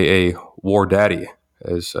 a.k.a. War Daddy,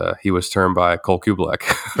 as he was termed by Cole Kublek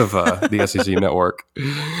of the SEC Network.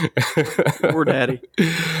 War Daddy.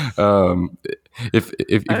 If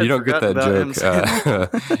you don't get that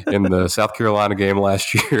joke in the South Carolina game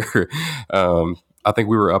last year, I think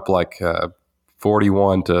we were up like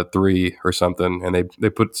 41-3 or something, and they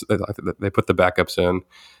put the backups in,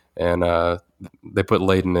 and they put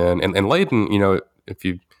Layden in, and Layden, if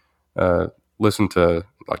you listen to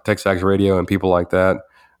like Texas Radio and people like that,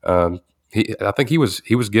 I think he was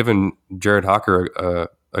giving Jared Hocker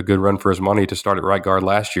a good run for his money to start at right guard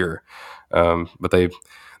last year, but they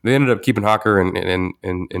ended up keeping Hocker,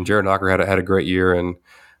 and Jared Hocker had a great year, and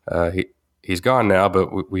he's gone now,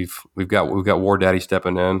 but we've got War Daddy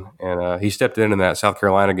stepping in, and he stepped in that South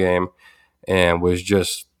Carolina game and was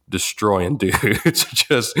just destroying dudes,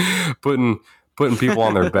 just putting people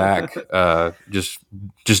on their back, just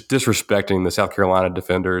disrespecting the South Carolina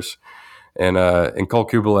defenders. And Cole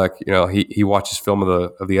Kublek, he watches film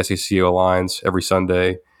of the SEC lines every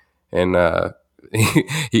Sunday, and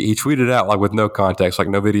he tweeted out, like, with no context, like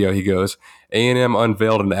no video. He goes, "A&M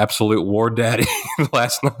unveiled an absolute War Daddy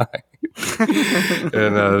last night,"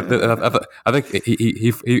 and I think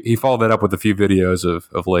he followed that up with a few videos of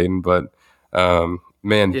Layden. But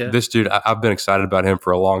man, this dude, I've been excited about him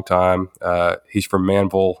for a long time. He's from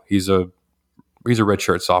Manville. He's a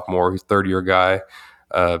redshirt sophomore. He's a third-year guy.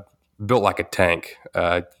 Built like a tank.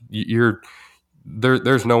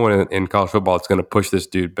 There's no one in college football that's going to push this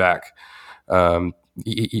dude back.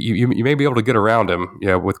 You may be able to get around him,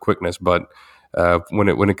 with quickness, but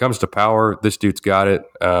when it comes to power, this dude's got it.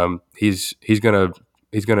 He's gonna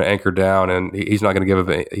anchor down, and he's not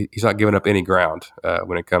giving up any ground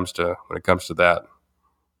when it comes to that.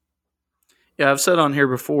 Yeah, I've said on here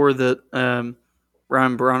before that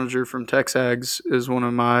Ryan Broniger from Texags is one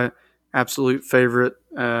of my absolute favorite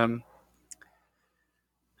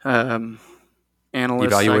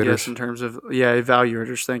analysts, I guess, in terms of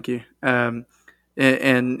evaluators. Thank you.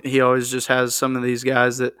 And he always just has some of these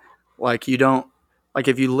guys that, like, you don't like,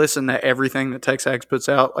 if you listen to everything that Texags puts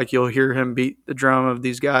out, like, you'll hear him beat the drum of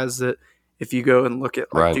these guys that if you go and look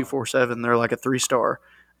at like 247, they're like a 3-star.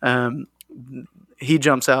 He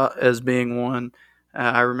jumps out as being one.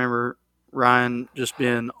 I remember Ryan just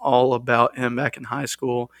being all about him back in high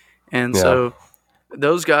school, and so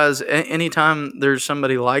those guys, anytime there's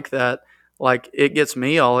somebody like that, like, it gets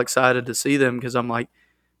me all excited to see them, because I'm like,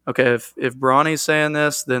 okay, if Bronny's saying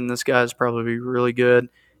this, then this guy's probably really good.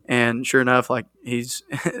 And sure enough, like, he's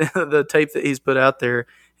the tape that he's put out there,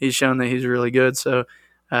 he's shown that he's really good. So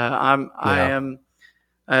I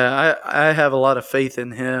have a lot of faith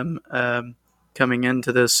in him coming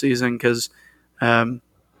into this season, because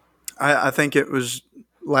I think it was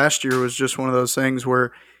last year was just one of those things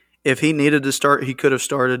where if he needed to start, he could have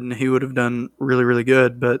started and he would have done really, really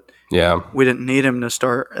good. But we didn't need him to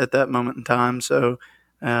start at that moment in time. So,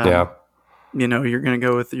 you're going to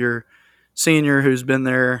go with your senior who's been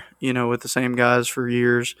there, with the same guys for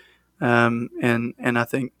years. And I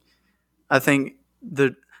think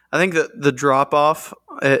the drop off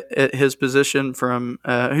at his position from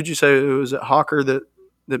who'd you say it was, at Hawker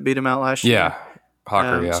that beat him out last year? Yeah,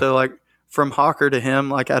 Hawker. So, like, from Hawker to him,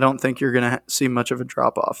 like, I don't think you're going to see much of a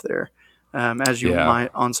drop off there, as you might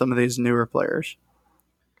on some of these newer players.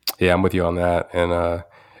 Yeah, I'm with you on that. And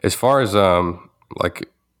as far as like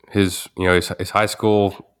his high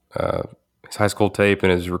school tape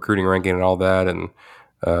and his recruiting ranking and all that, and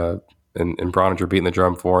Broniger beating the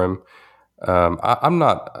drum for him.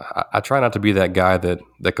 I try not to be that guy that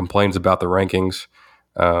complains about the rankings.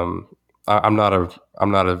 I'm not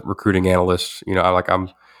a recruiting analyst.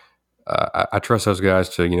 I trust those guys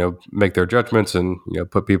to make their judgments and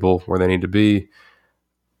put people where they need to be.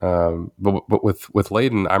 But with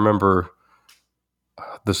Layden, I remember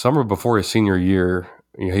the summer before his senior year,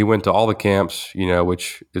 he went to all the camps,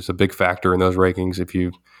 which is a big factor in those rankings. If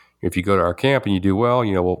you go to our camp and you do well,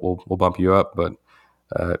 we'll bump you up. But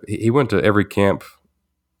he went to every camp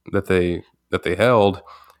that they held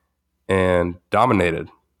and dominated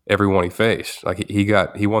everyone he faced. Like, he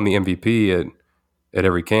won the MVP at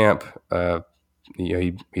every camp.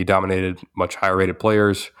 He dominated much higher rated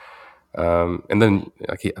players. And then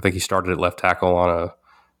I think he started at left tackle on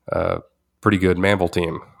a pretty good Manville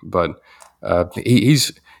team. But he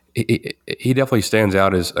definitely stands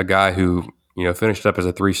out as a guy who finished up as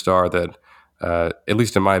a 3-star that at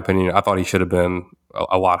least in my opinion, I thought he should have been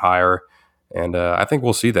a lot higher. And I think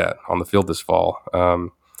we'll see that on the field this fall.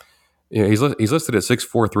 He's listed at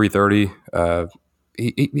 6'4", 330.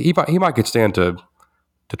 He might get Stan to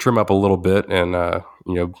trim up a little bit and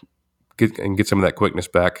get some of that quickness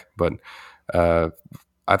back. But I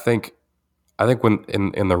think when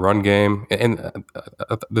in the run game, and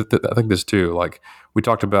I think this too. Like we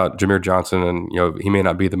talked about Jameer Johnson, and he may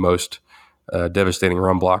not be the most devastating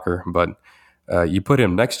run blocker, but you put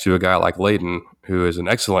him next to a guy like Leighton, who is an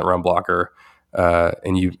excellent run blocker.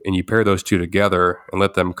 And you pair those two together and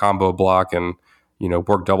let them combo block and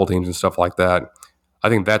work double teams and stuff like that. I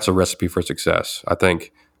think that's a recipe for success. I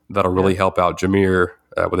think that'll really help out Jameer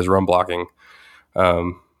with his run blocking.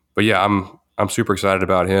 But yeah, I'm super excited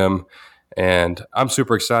about him, and I'm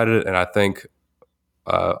super excited, and I think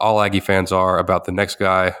all Aggie fans are about the next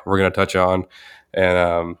guy we're going to touch on,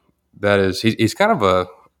 and that is he's kind of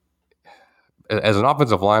as an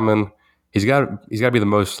offensive lineman, he's got to be the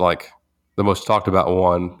most talked about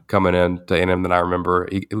one coming in to A&M that I remember.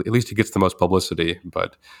 At least he gets the most publicity,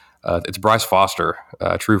 but it's Bryce Foster,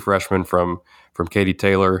 a true freshman from Katy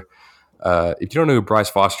Taylor. If you don't know who Bryce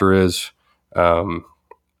Foster is, in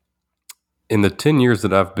the 10 years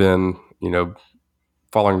that I've been,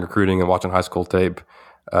 following recruiting and watching high school tape,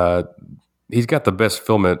 he's got the best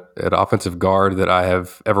film at offensive guard that I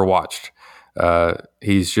have ever watched.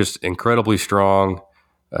 He's just incredibly strong.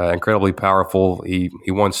 Incredibly powerful. He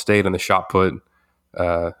won state in the shot put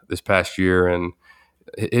this past year, and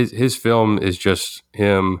his film is just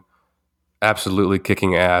him absolutely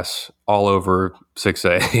kicking ass all over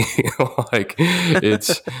 6A. Like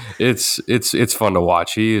it's fun to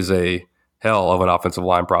watch. He is a hell of an offensive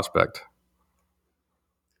line prospect.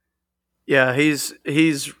 Yeah, he's got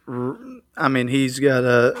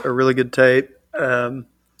a really good tape.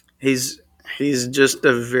 He's just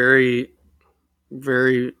a very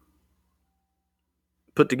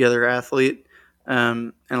put together athlete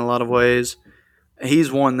in a lot of ways.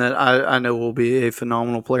 He's one that I know will be a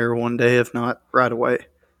phenomenal player one day, if not right away.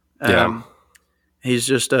 He's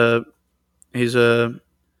just I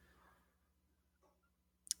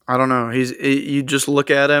don't know. You just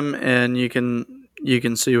look at him and you can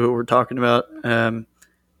see what we're talking about.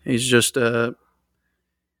 He's just a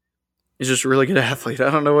really good athlete. I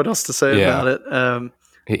don't know what else to say about it.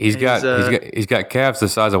 He's got calves the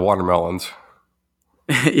size of watermelons.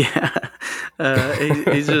 Yeah,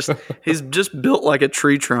 he's just built like a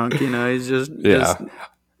tree trunk. He's just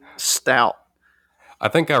stout. I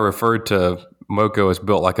think I referred to Moko as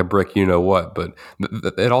built like a brick. You know what? But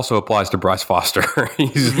it also applies to Bryce Foster.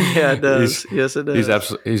 It does. Yes, it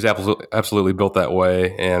does. He's absolutely built that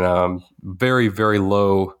way, and very very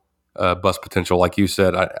low bust potential. Like you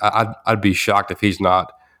said, I'd be shocked if he's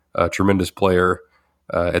not a tremendous player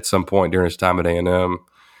at some point during his time at A&M.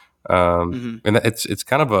 And it's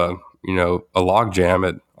kind of a log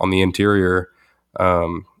jam on the interior.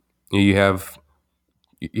 You have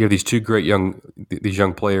these two great young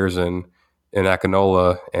players in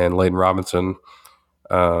Akinola and Layden Robinson.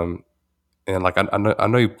 And like I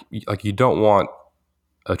know you don't want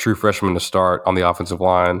a true freshman to start on the offensive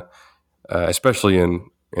line, especially in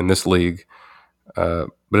this league. But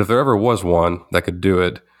if there ever was one that could do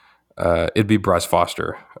it, it'd be Bryce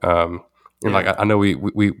Foster. And like I know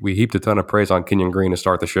we heaped a ton of praise on Kenyon Green to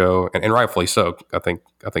start the show, and rightfully so. I think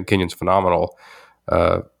Kenyon's phenomenal,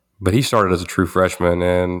 but he started as a true freshman,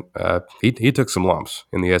 and he took some lumps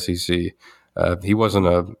in the SEC. He wasn't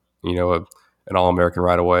an All-American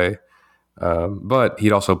right away, but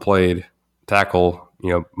he'd also played tackle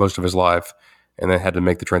most of his life, and then had to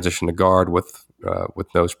make the transition to guard with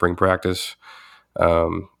no spring practice. At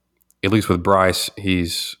least with Bryce,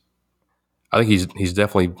 I think he's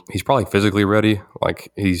probably physically ready.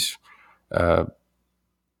 Like I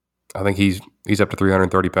think he's up to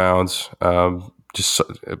 330 pounds.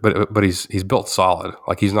 But he's built solid.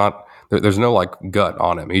 Like he's not. There's no like gut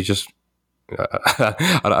on him. He's just.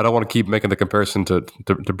 I don't want to keep making the comparison to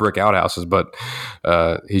brick outhouses, but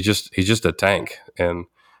he's just a tank. And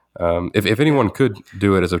if anyone could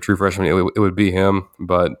do it as a true freshman, it would be him.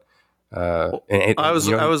 But. I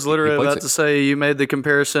was literally about to say, you made the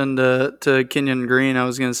comparison to Kenyon Green. I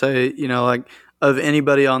was going to say, like of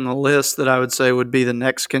anybody on the list that I would say would be the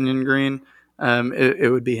next Kenyon Green,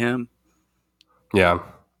 it would be him. Yeah.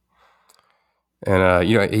 And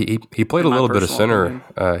he played a little bit of center.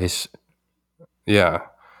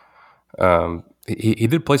 He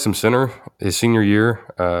did play some center his senior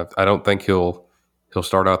year. I don't think he'll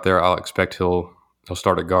start out there. I'll expect he'll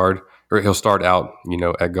start at guard. Or he'll start out,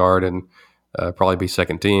 at guard and probably be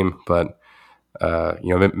second team. But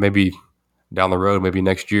maybe down the road, maybe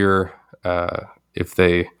next year, if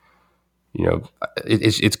they,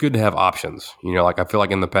 it's good to have options. Like I feel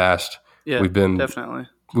like in the past we've been definitely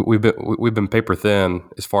we've been paper thin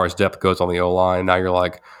as far as depth goes on the O-line. Now you're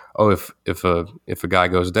like, oh, if a guy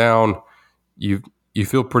goes down, you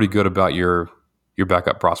feel pretty good about your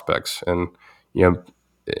backup prospects, and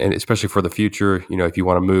and especially for the future, if you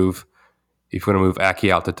want to move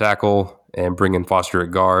Aki out to tackle and bring in Foster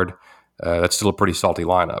at guard, that's still a pretty salty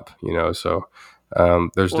lineup, So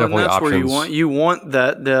there's definitely that's options. Where you want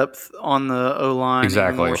that depth on the O line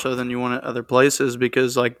exactly more so than you want it other places,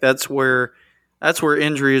 because that's where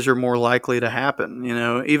injuries are more likely to happen.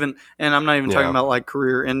 And I'm not even talking about like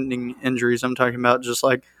career-ending injuries. I'm talking about just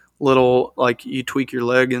like little, like you tweak your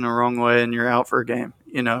leg in the wrong way and you're out for a game.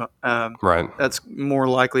 Right. That's more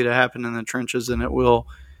likely to happen in the trenches than it will,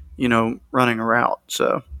 running a route.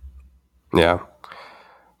 So, yeah.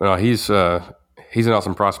 Well, he's an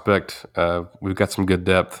awesome prospect. We've got some good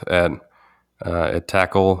depth at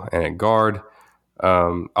tackle and at guard.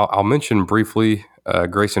 I'll mention briefly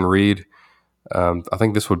Grayson Reed. I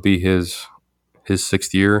think this would be his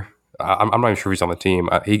 6th year. I'm not even sure if he's on the team.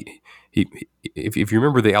 If you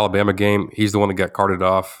remember the Alabama game, he's the one that got carted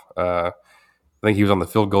off. I think he was on the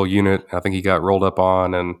field goal unit. I think he got rolled up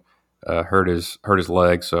on and hurt his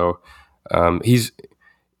leg. So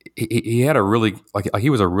he had a really he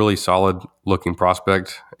was a really solid looking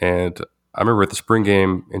prospect. And I remember at the spring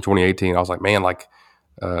game in 2018, I was like, man,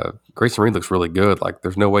 Grayson Reed looks really good. Like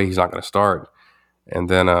there's no way he's not going to start. And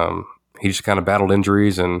then he just kind of battled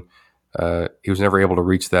injuries, and he was never able to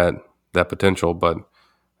reach that potential. But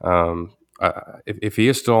if he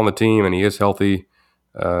is still on the team and he is healthy,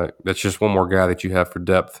 that's just one more guy that you have for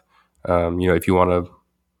depth. If you want to,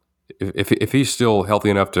 if he's still healthy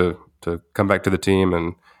enough to come back to the team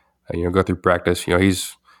and go through practice,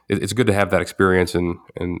 it's good to have that experience, and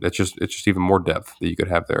it's just even more depth that you could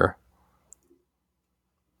have there.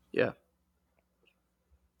 Yeah.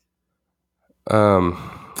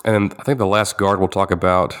 And I think the last guard we'll talk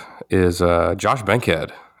about is Josh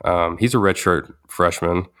Bankhead. He's a redshirt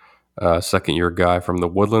freshman, second-year guy from the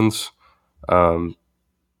Woodlands.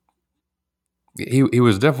 He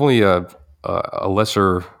was definitely a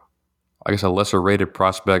lesser rated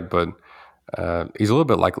prospect, but he's a little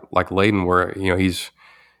bit like Layden, where he's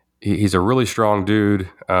a really strong dude,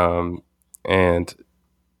 and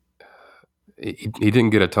he didn't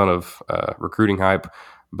get a ton of recruiting hype,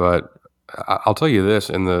 but I'll tell you this: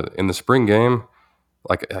 in the spring game,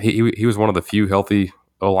 he was one of the few healthy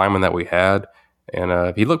O linemen that we had,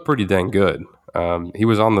 and he looked pretty dang good. He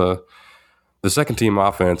was on the second team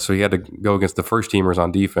offense, so he had to go against the first teamers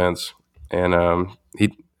on defense, and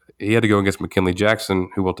he had to go against McKinley Jackson,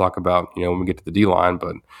 who we'll talk about when we get to the D line.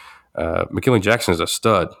 But McKinley Jackson is a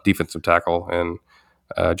stud defensive tackle, and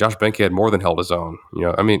Josh Bankhead more than held his own.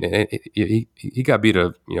 He got beat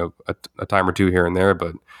a time or two here and there,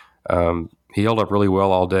 but he held up really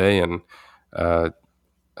well all day, and I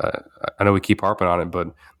know we keep harping on it,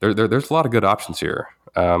 but there's a lot of good options here.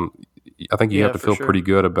 I think you have to feel pretty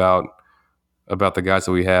good about the guys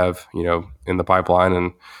that we have, in the pipeline,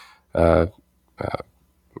 and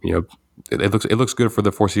it looks good for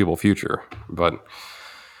the foreseeable future. But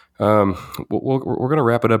we're going to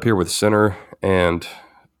wrap it up here with center, and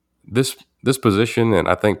this position, and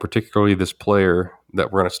I think particularly this player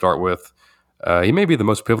that we're going to start with. He may be the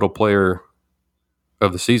most pivotal player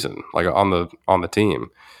of the season, on the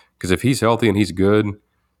team, because if he's healthy and he's good,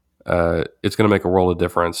 it's going to make a world of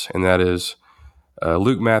difference. And that is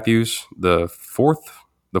Luke Matthews, the fourth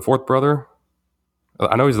brother.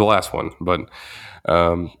 I know he's the last one, but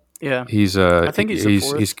he's I think he's the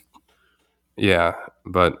fourth.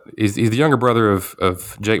 But he's the younger brother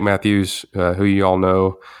of Jake Matthews, who you all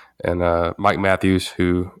know, and Mike Matthews,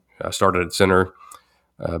 who started at center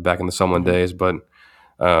back in the Sumlin days, but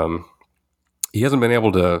he hasn't been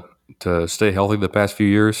able to stay healthy the past few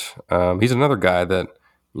years. He's another guy that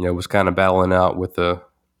was kind of battling out with the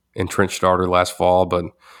entrenched starter last fall, but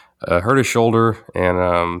hurt his shoulder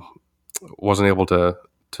and wasn't able to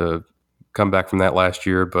come back from that last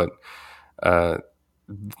year. But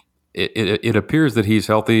it appears that he's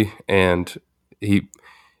healthy, and he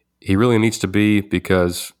really needs to be,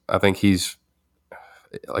 because I think he's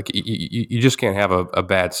you just can't have a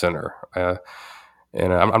bad center.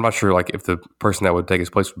 And I'm not sure if the person that would take his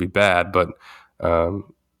place would be bad, but I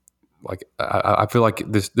feel like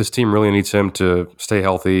this team really needs him to stay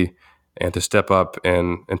healthy and to step up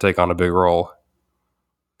and take on a big role.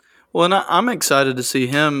 Well, and I'm excited to see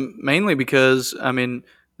him, mainly because the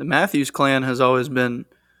Matthews clan has always been,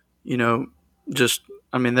 they're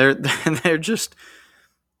they're just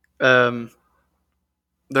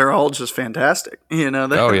they're all just fantastic. They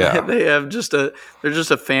they have they're just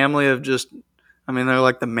a family of they're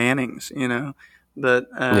like the Mannings, but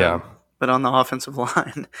but on the offensive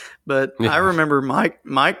line. But I remember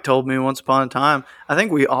Mike told me once upon a time, I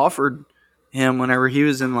think we offered him whenever he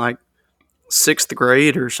was in like 6th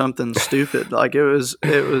grade or something stupid. Like it was,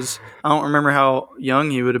 I don't remember how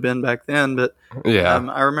young he would have been back then, but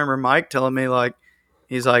I remember Mike telling me like,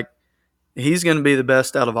 he's going to be the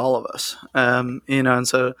best out of all of us. And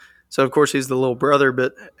so of course he's the little brother,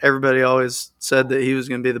 but everybody always said that he was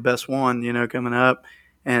going to be the best one, coming up.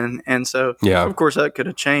 And so of course that could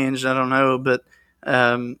have changed. I don't know, but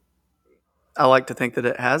I like to think that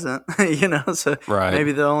it hasn't, so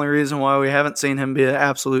maybe the only reason why we haven't seen him be an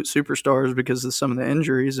absolute superstar is because of some of the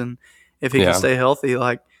injuries. And if he can stay healthy,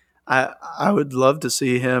 like I would love to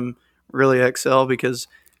see him really excel because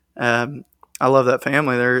I love that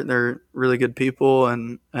family. They're really good people,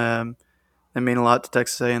 and they mean a lot to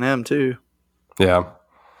Texas A&M too. Yeah.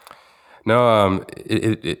 No,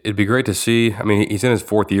 it'd be great to see. I mean, he's in his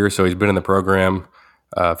 4th year, so he's been in the program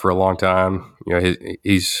for a long time.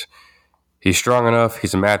 He's strong enough.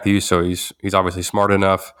 He's a Matthews, so he's obviously smart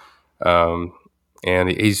enough, and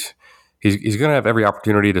he's going to have every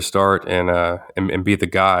opportunity to start and be the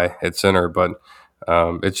guy at center. But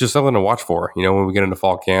it's just something to watch for. When we get into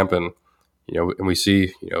fall camp and and we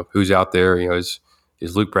see who's out there. Is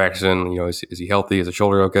Luke practicing? Is he healthy? Is his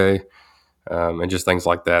shoulder okay? And just things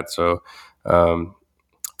like that. So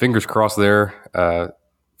fingers crossed there.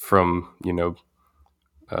 From the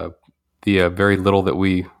very little that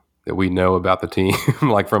we know about the team,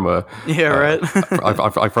 like from a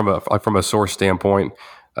from a source standpoint,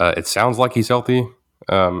 it sounds like he's healthy,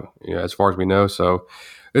 as far as we know. So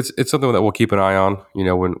it's something that we'll keep an eye on,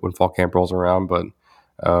 when fall camp rolls around. But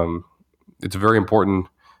it's a very important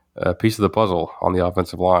piece of the puzzle on the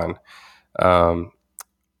offensive line.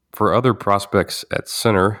 For other prospects at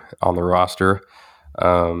center on the roster,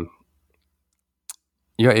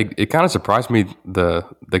 it kind of surprised me the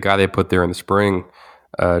guy they put there in the spring.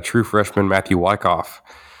 True freshman Matthew Wyckoff.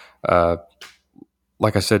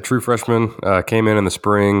 Like I said, true freshman, came in the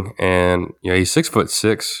spring, and he's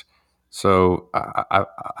 6'6", so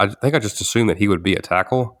I think I just assumed that he would be a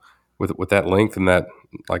tackle with that length and that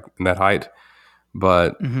height.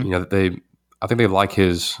 But I think they like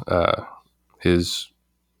his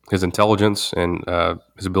intelligence and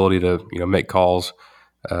his ability to make calls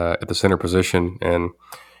at the center position. And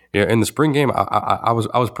in the spring game, I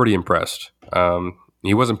was pretty impressed.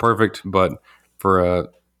 He wasn't perfect, but for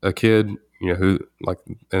a kid, who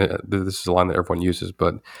this is a line that everyone uses,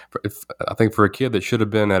 but I think for a kid that should have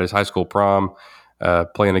been at his high school prom,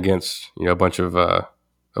 playing against a bunch of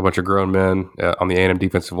grown men on the A&M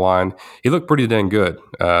defensive line, he looked pretty dang good.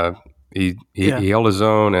 He held his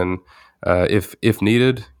own, and if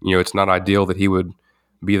needed, it's not ideal that he would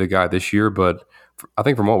be the guy this year, but I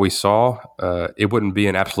think from what we saw, it wouldn't be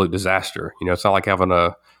an absolute disaster. It's not like having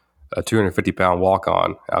a 250-pound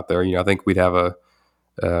walk-on out there. I think we'd have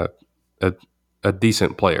a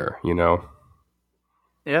decent player.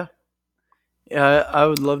 Yeah, I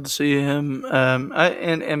would love to see him.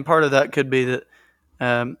 And part of that could be that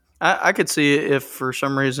I could see if for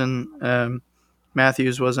some reason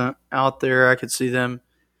Matthews wasn't out there, I could see them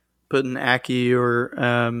putting Aki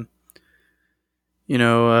or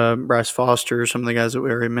Bryce Foster, some of the guys that we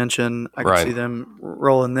already mentioned. I could see them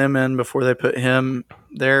rolling them in before they put him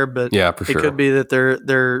there. But for sure. It could be that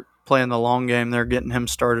they're playing the long game. They're getting him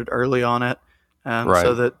started early on it,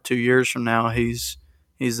 so that 2 years from now he's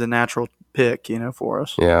the natural pick, for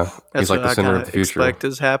us. Yeah, that's he's like what the center I of the future. Expect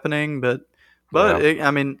is happening, but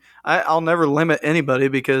I'll never limit anybody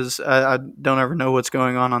because I don't ever know what's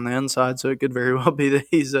going on the inside. So it could very well be that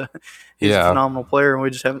he's a phenomenal player and we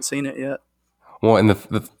just haven't seen it yet. Well, and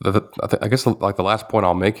I guess like the last point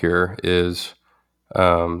I'll make here is,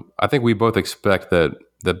 I think we both expect that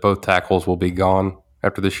both tackles will be gone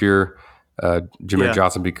after this year. Jameer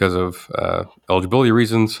Johnson, because of eligibility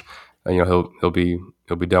reasons, he'll be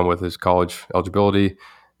done with his college eligibility,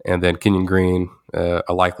 and then Kenyon Green,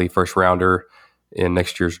 a likely first rounder in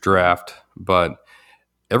next year's draft. But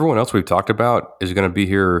everyone else we've talked about is going to be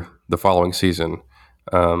here the following season.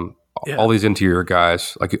 All these interior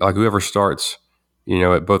guys, like whoever starts,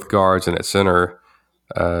 at both guards and at center,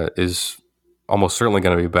 is almost certainly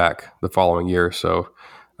going to be back the following year. So,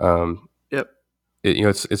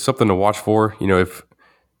 it's something to watch for.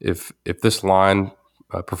 If this line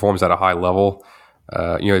performs at a high level,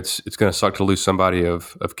 it's going to suck to lose somebody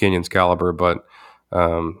of Kenyon's caliber, but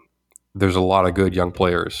there's a lot of good young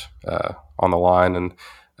players on the line, and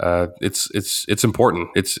it's important.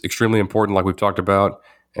 It's extremely important, like we've talked about,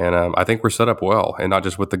 And I think we're set up well, and not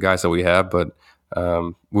just with the guys that we have, but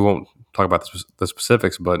we won't talk about the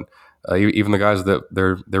specifics, but even the guys that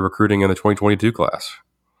they're recruiting in the 2022 class.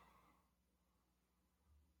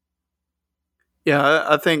 Yeah,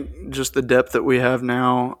 I think just the depth that we have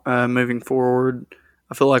now moving forward,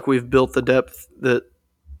 I feel like we've built the depth that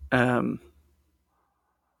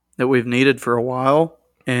we've needed for a while,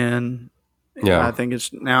 and I think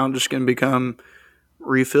it's now just going to become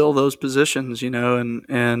refill those positions,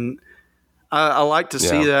 and I like to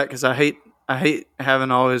see that, because I hate having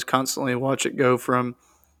to always constantly watch it go from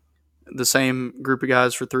the same group of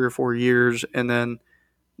guys for 3 or 4 years, and then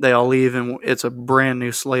they all leave, and it's a brand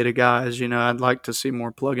new slate of guys. I'd like to see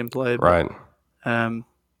more plug and play. But, right. I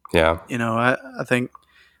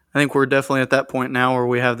think we're definitely at that point now where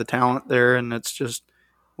we have the talent there, and it's just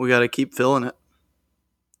we got to keep filling it.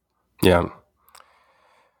 Yeah.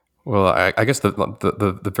 Well, I guess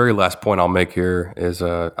the very last point I'll make here is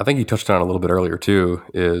I think you touched on it a little bit earlier too.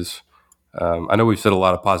 Is I know we've said a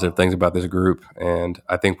lot of positive things about this group, and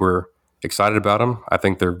I think we're excited about them. I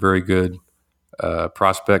think they're very good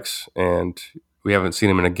prospects, and we haven't seen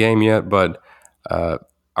them in a game yet, but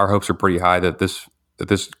our hopes are pretty high that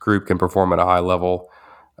this group can perform at a high level.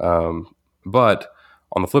 But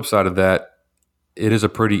on the flip side of that, it is a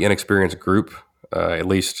pretty inexperienced group, at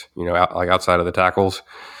least outside of the tackles.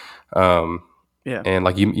 And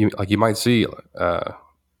like you might see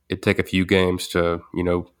it take a few games to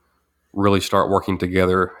really start working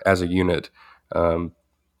together as a unit.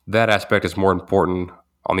 That aspect is more important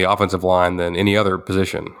on the offensive line than any other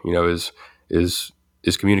position. Is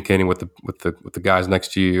communicating with the guys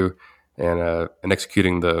next to you and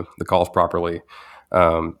executing the calls properly.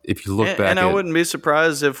 If you look back, I wouldn't be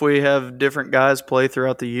surprised if we have different guys play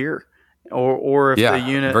throughout the year, or if the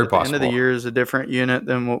unit at the end of the year is a different unit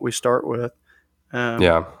than what we start with.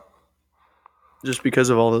 Just because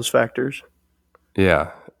of all those factors.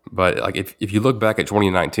 Yeah, but like if you look back at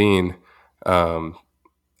 2019,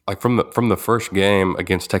 like from the first game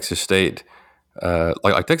against Texas State,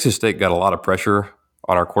 like Texas State got a lot of pressure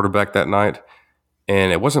on our quarterback that night,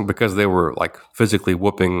 and it wasn't because they were like physically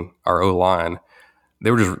whooping our O-line. They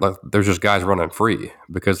were just like there's just guys running free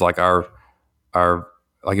because like our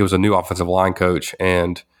like it was a new offensive line coach,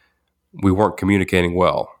 and we weren't communicating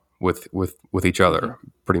well with each other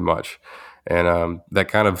pretty much, and that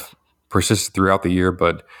kind of persisted throughout the year.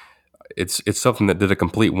 But it's something that did a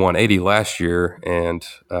complete 180 last year, and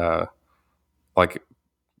like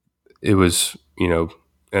it was an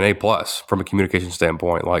A+ from a communication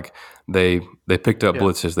standpoint. Like they picked up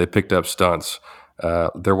blitzes, they picked up stunts.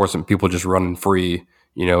 There wasn't people just running free,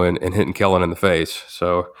 and hitting Kellen in the face.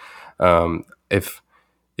 So if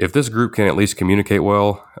this group can at least communicate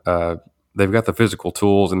well, they've got the physical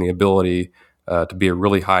tools and the ability to be a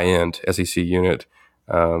really high-end SEC unit,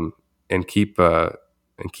 and keep the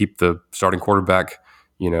starting quarterback,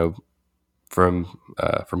 from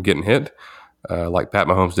getting hit, like Pat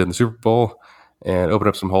Mahomes did in the Super Bowl, and open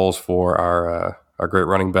up some holes for our great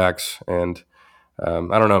running backs. And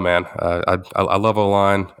I don't know, man. I love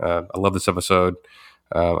O-line. I love this episode.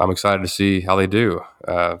 I'm excited to see how they do.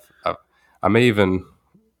 I may even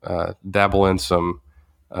dabble in some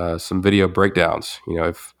video breakdowns.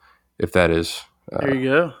 If that is there you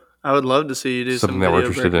go. I would love to see you do something some that we're video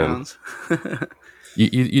interested breakdowns.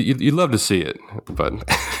 in. You'd love to see it, but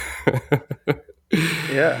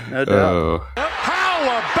yeah, no doubt. How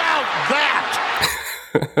about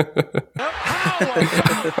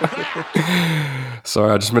that?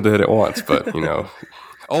 Sorry, I just meant to hit it once, but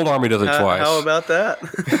Old Army does it twice. How about that?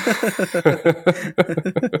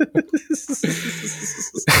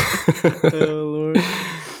 Oh Lord.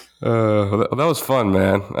 Well, that was fun,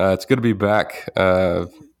 man. It's good to be back. I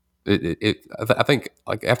think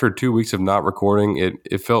like after 2 weeks of not recording,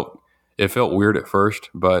 it felt weird at first,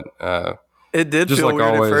 but it did feel like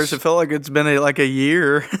weird always, at first. It felt like it's been a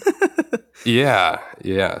year. Yeah.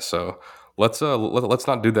 So let's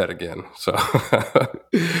not do that again. So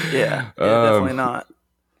yeah, definitely not.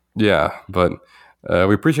 Yeah, but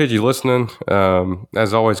we appreciate you listening.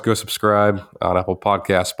 As always, go subscribe on Apple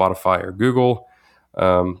Podcasts, Spotify, or Google.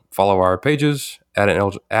 Follow our pages at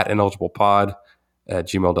inaligiblepod at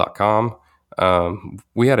gmail.com.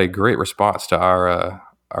 We had a great response to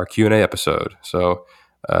our Q&A episode. So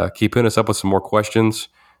keep hitting us up with some more questions.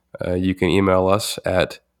 You can email us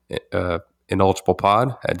at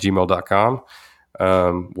inaligiblepod at gmail.com.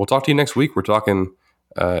 We'll talk to you next week. We're talking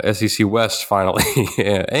SEC West finally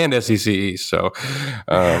and SEC East. So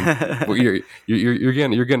you're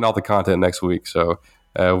getting all the content next week. So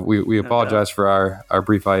we apologize for our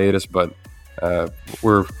brief hiatus, but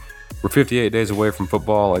we're we're 58 days away from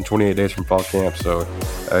football and 28 days from fall camp, so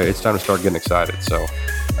it's time to start getting excited. So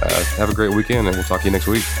have a great weekend, and we'll talk to you next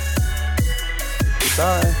week.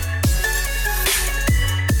 Bye.